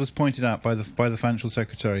was, as was pointed out by the financial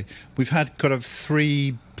secretary, we've had kind of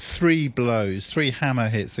three three blows, three hammer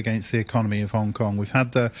hits against the economy of Hong Kong. We've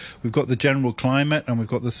got the general climate, and we've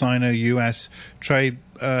got the Sino-US trade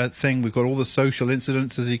thing. We've got all the social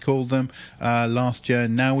incidents, as he called them, last year.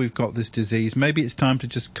 Now we've got this disease. Maybe it's time to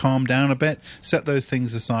just calm down a bit, set those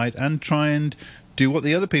things aside, and try and do what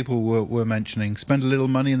the other people were mentioning. Spend a little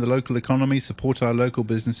money in the local economy, support our local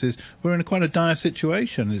businesses. We're in quite a dire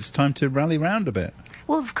situation. It's time to rally round a bit.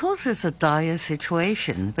 Well, of course it's a dire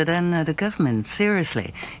situation, but then the government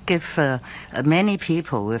seriously give many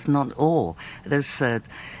people, if not all, this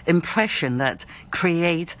impression that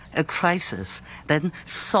create a crisis, then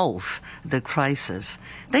solve the crisis.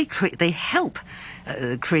 They help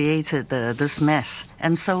created this mess,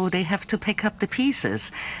 and so they have to pick up the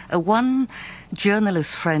pieces. One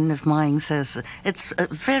journalist friend of mine says it's a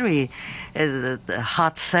very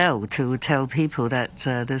hard sell to tell people that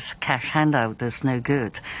this cash handout is no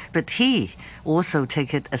good, but he also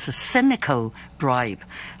take it as a cynical bribe.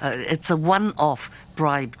 It's a one-off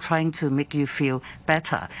bribe trying to make you feel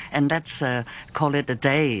better, and let's call it a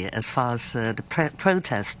day as far as the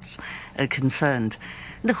protests are concerned.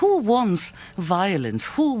 Who wants violence?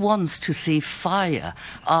 Who wants to see fire,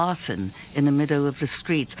 arson in the middle of the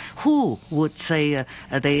streets? Who would say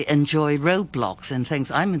they enjoy roadblocks and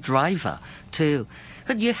things? I'm a driver too.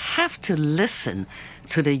 But you have to listen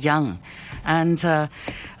to the young. And the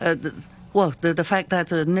fact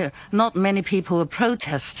that not many people are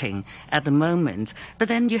protesting at the moment, but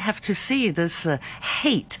then you have to see this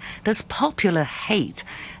hate, this popular hate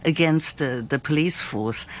against the police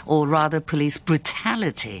force, or rather police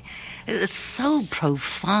brutality. It's so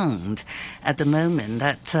profound at the moment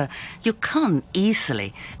that you can't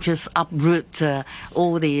easily just uproot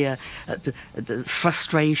all the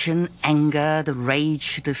frustration, anger, the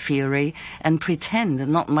rage, the fury, and pretend that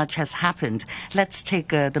not much has happened. Let's take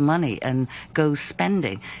the money and go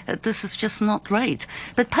spending. This is just not right.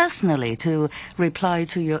 But personally, to reply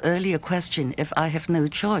to your earlier question, if I have no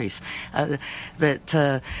choice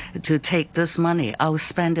to take this money, I'll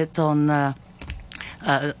spend it on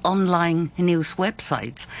online news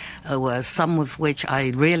websites, some of which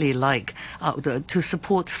I really like, to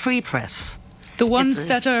support free press. The ones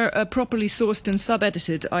that are properly sourced and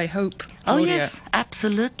sub-edited, I hope. Oh, Claudia. Yes,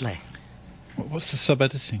 absolutely. What's the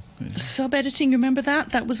sub-editing? Sub-editing, remember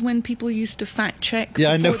that? That was when people used to fact-check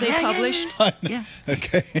before they published. Yeah.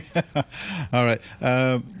 Okay. All right.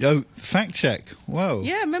 Fact-check. Whoa.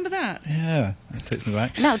 Yeah, remember that? Yeah, that takes me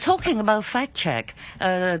back. Now, talking about fact-check,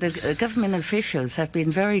 the government officials have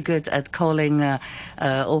been very good at calling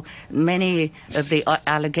many of the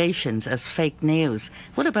allegations as fake news.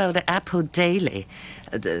 What about the Apple Daily?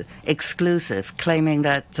 The exclusive, claiming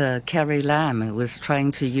that Carrie Lam was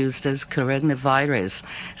trying to use this coronavirus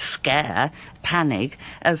scare, panic,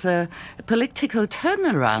 as a political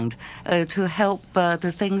turnaround to help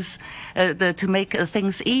the things, to make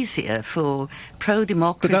things easier for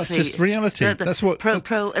pro-democracy. But that's just reality. That's what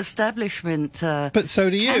pro-establishment. But so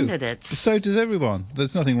do you. Candidates. So does everyone.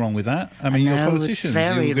 There's nothing wrong with that. I mean, you're politicians.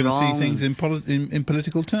 You're going to see things in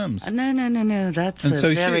political terms. No. That's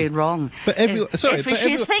so very wrong. But everyone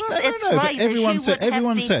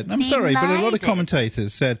said. I'm sorry, but a lot of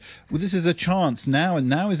commentators said, well, this is a chance now, and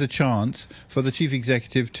now is a chance for the chief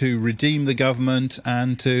executive to redeem the government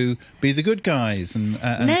and to be the good guys and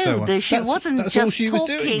so on. She wasn't just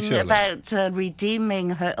talking about redeeming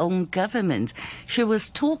her own government. She was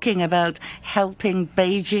talking about helping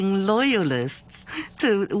Beijing loyalists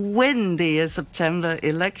to win the September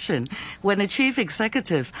election, when a chief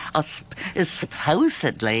executive is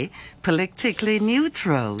supposedly politically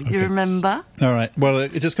neutral. Okay. You remember? All right. Well,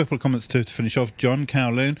 just a couple of comments to finish off. John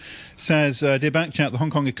Kowloon says, Dear Backchat, the Hong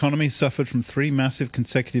Kong economy suffered from 3 massive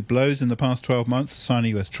consecutive blows in the past 12 months,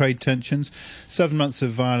 Sino-US trade tensions, 7 months of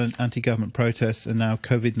violent anti-government protests, and now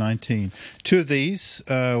COVID-19. 2 of these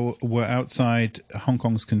were outside Hong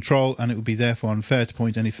Kong's control, and it would be therefore unfair to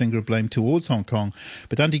point any finger of blame towards Hong Kong.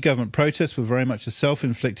 But anti-government protests were very much a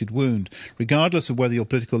self-inflicted wound. Regardless of whether your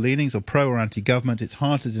political leanings are pro or anti-government, it's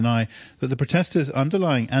hard to deny that the protesters'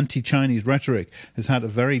 underlying anti-Chinese rhetoric has had a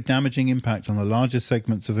very damaging impact on the larger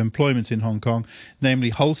segments of employment in Hong Kong, namely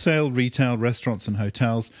wholesale, retail, restaurants and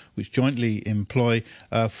hotels, which jointly employ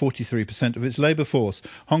 43% of its labour force.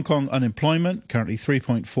 Hong Kong unemployment, currently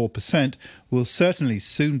 3.4%, will certainly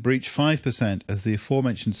soon breach 5% as the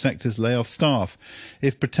aforementioned sectors lay off staff.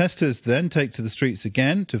 If protesters then take to the streets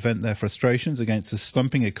again to vent their frustrations against the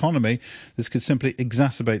slumping economy, this could simply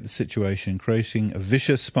exacerbate the situation, creating a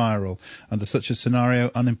vicious spiral spiral. Under such a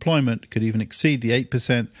scenario, unemployment could even exceed the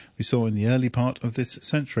 8% we saw in the early part of this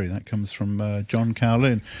century. That comes from John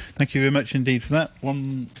Kowloon. Thank you very much indeed for that.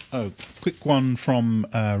 Quick one from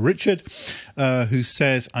Richard, who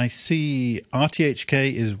says, I see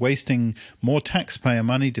RTHK is wasting more taxpayer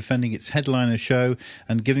money defending its headliner show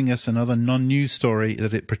and giving us another non-news story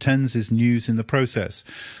that it pretends is news in the process.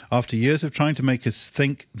 After years of trying to make us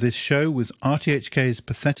think this show was RTHK's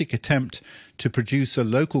pathetic attempt to produce a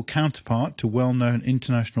local counterpart to well-known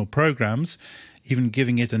international programmes, even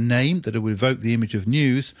giving it a name that would evoke the image of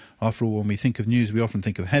news. After all, when we think of news, we often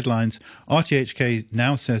think of headlines. RTHK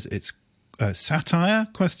now says it's satire, ?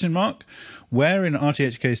 Where in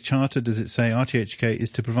RTHK's charter does it say RTHK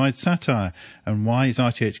is to provide satire? And why is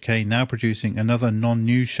RTHK now producing another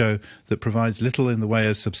non-news show that provides little in the way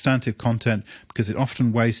of substantive content, because it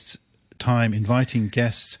often wastes time inviting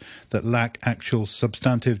guests that lack actual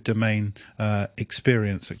substantive domain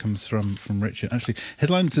experience? It comes from Richard. Actually,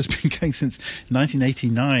 Headlines has been going since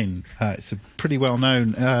 1989. It's a pretty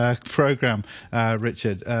well-known programme,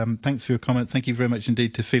 Richard. Thanks for your comment. Thank you very much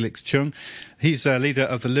indeed to Felix Chung. He's leader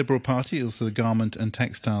of the Liberal Party, also the garment and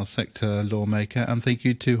textile sector lawmaker. And thank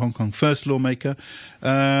you to Hong Kong First lawmaker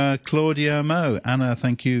Claudia Mo. Anna,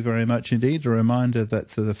 thank you very much indeed. A reminder that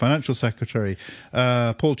the Financial Secretary,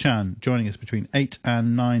 Paul Chan, joining us between 8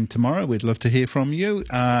 and 9 tomorrow. We'd love to hear from you.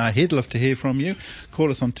 He'd love to hear from you.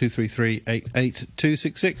 Call us on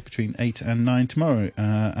 233-88266 between 8 and 9 tomorrow.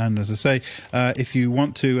 And as I say, if you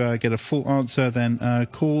want to get a full answer, then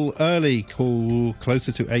call early. Call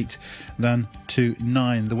closer to 8 than to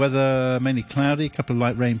 9. The weather mainly cloudy, a couple of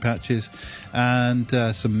light rain patches and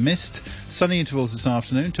some mist. Sunny intervals this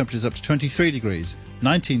afternoon. Temperatures up to 23 degrees,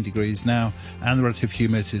 19 degrees now, and the relative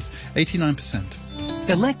humidity is 89%.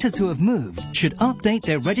 Electors who have moved should update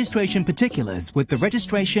their registration particulars with the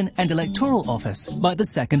Registration and Electoral Office by the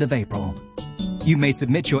 2nd of April. You may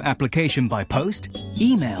submit your application by post,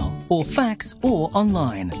 email, or fax, or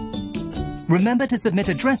online. Remember to submit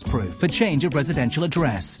address proof for change of residential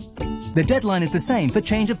address. The deadline is the same for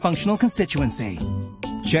change of functional constituency.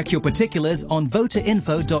 Check your particulars on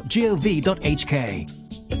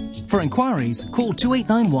voterinfo.gov.hk. For inquiries, call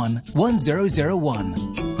 2891 1001.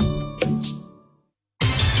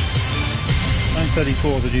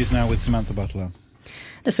 9:34, the news now with Samantha Butler.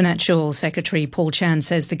 The Financial Secretary, Paul Chan,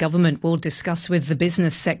 says the government will discuss with the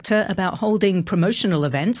business sector about holding promotional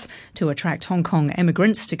events to attract Hong Kong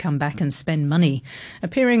emigrants to come back and spend money.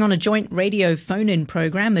 Appearing on a joint radio phone-in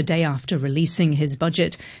programme a day after releasing his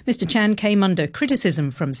budget, Mr Chan came under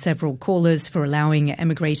criticism from several callers for allowing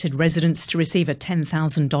emigrated residents to receive a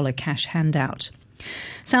 $10,000 cash handout.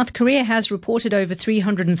 South Korea has reported over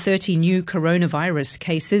 330 new coronavirus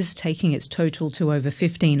cases, taking its total to over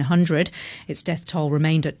 1,500. Its death toll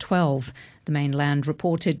remained at 12. The mainland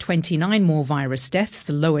reported 29 more virus deaths,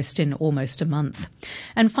 the lowest in almost a month.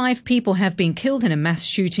 And 5 people have been killed in a mass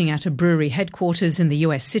shooting at a brewery headquarters in the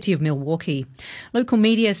US city of Milwaukee. Local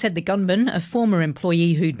media said the gunman, a former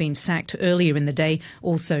employee who'd been sacked earlier in the day,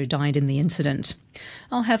 also died in the incident.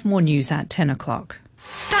 I'll have more news at 10 o'clock.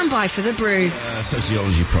 Stand by for the brew.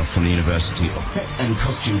 Sociology prof from the university. Set and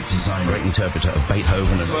costume designer, great interpreter of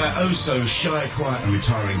Beethoven. And shy, quiet and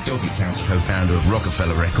retiring doggy council co-founder of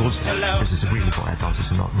Rockefeller Records. Hello. This is really for adults,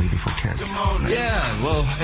 it's not really for kids. Yeah, well...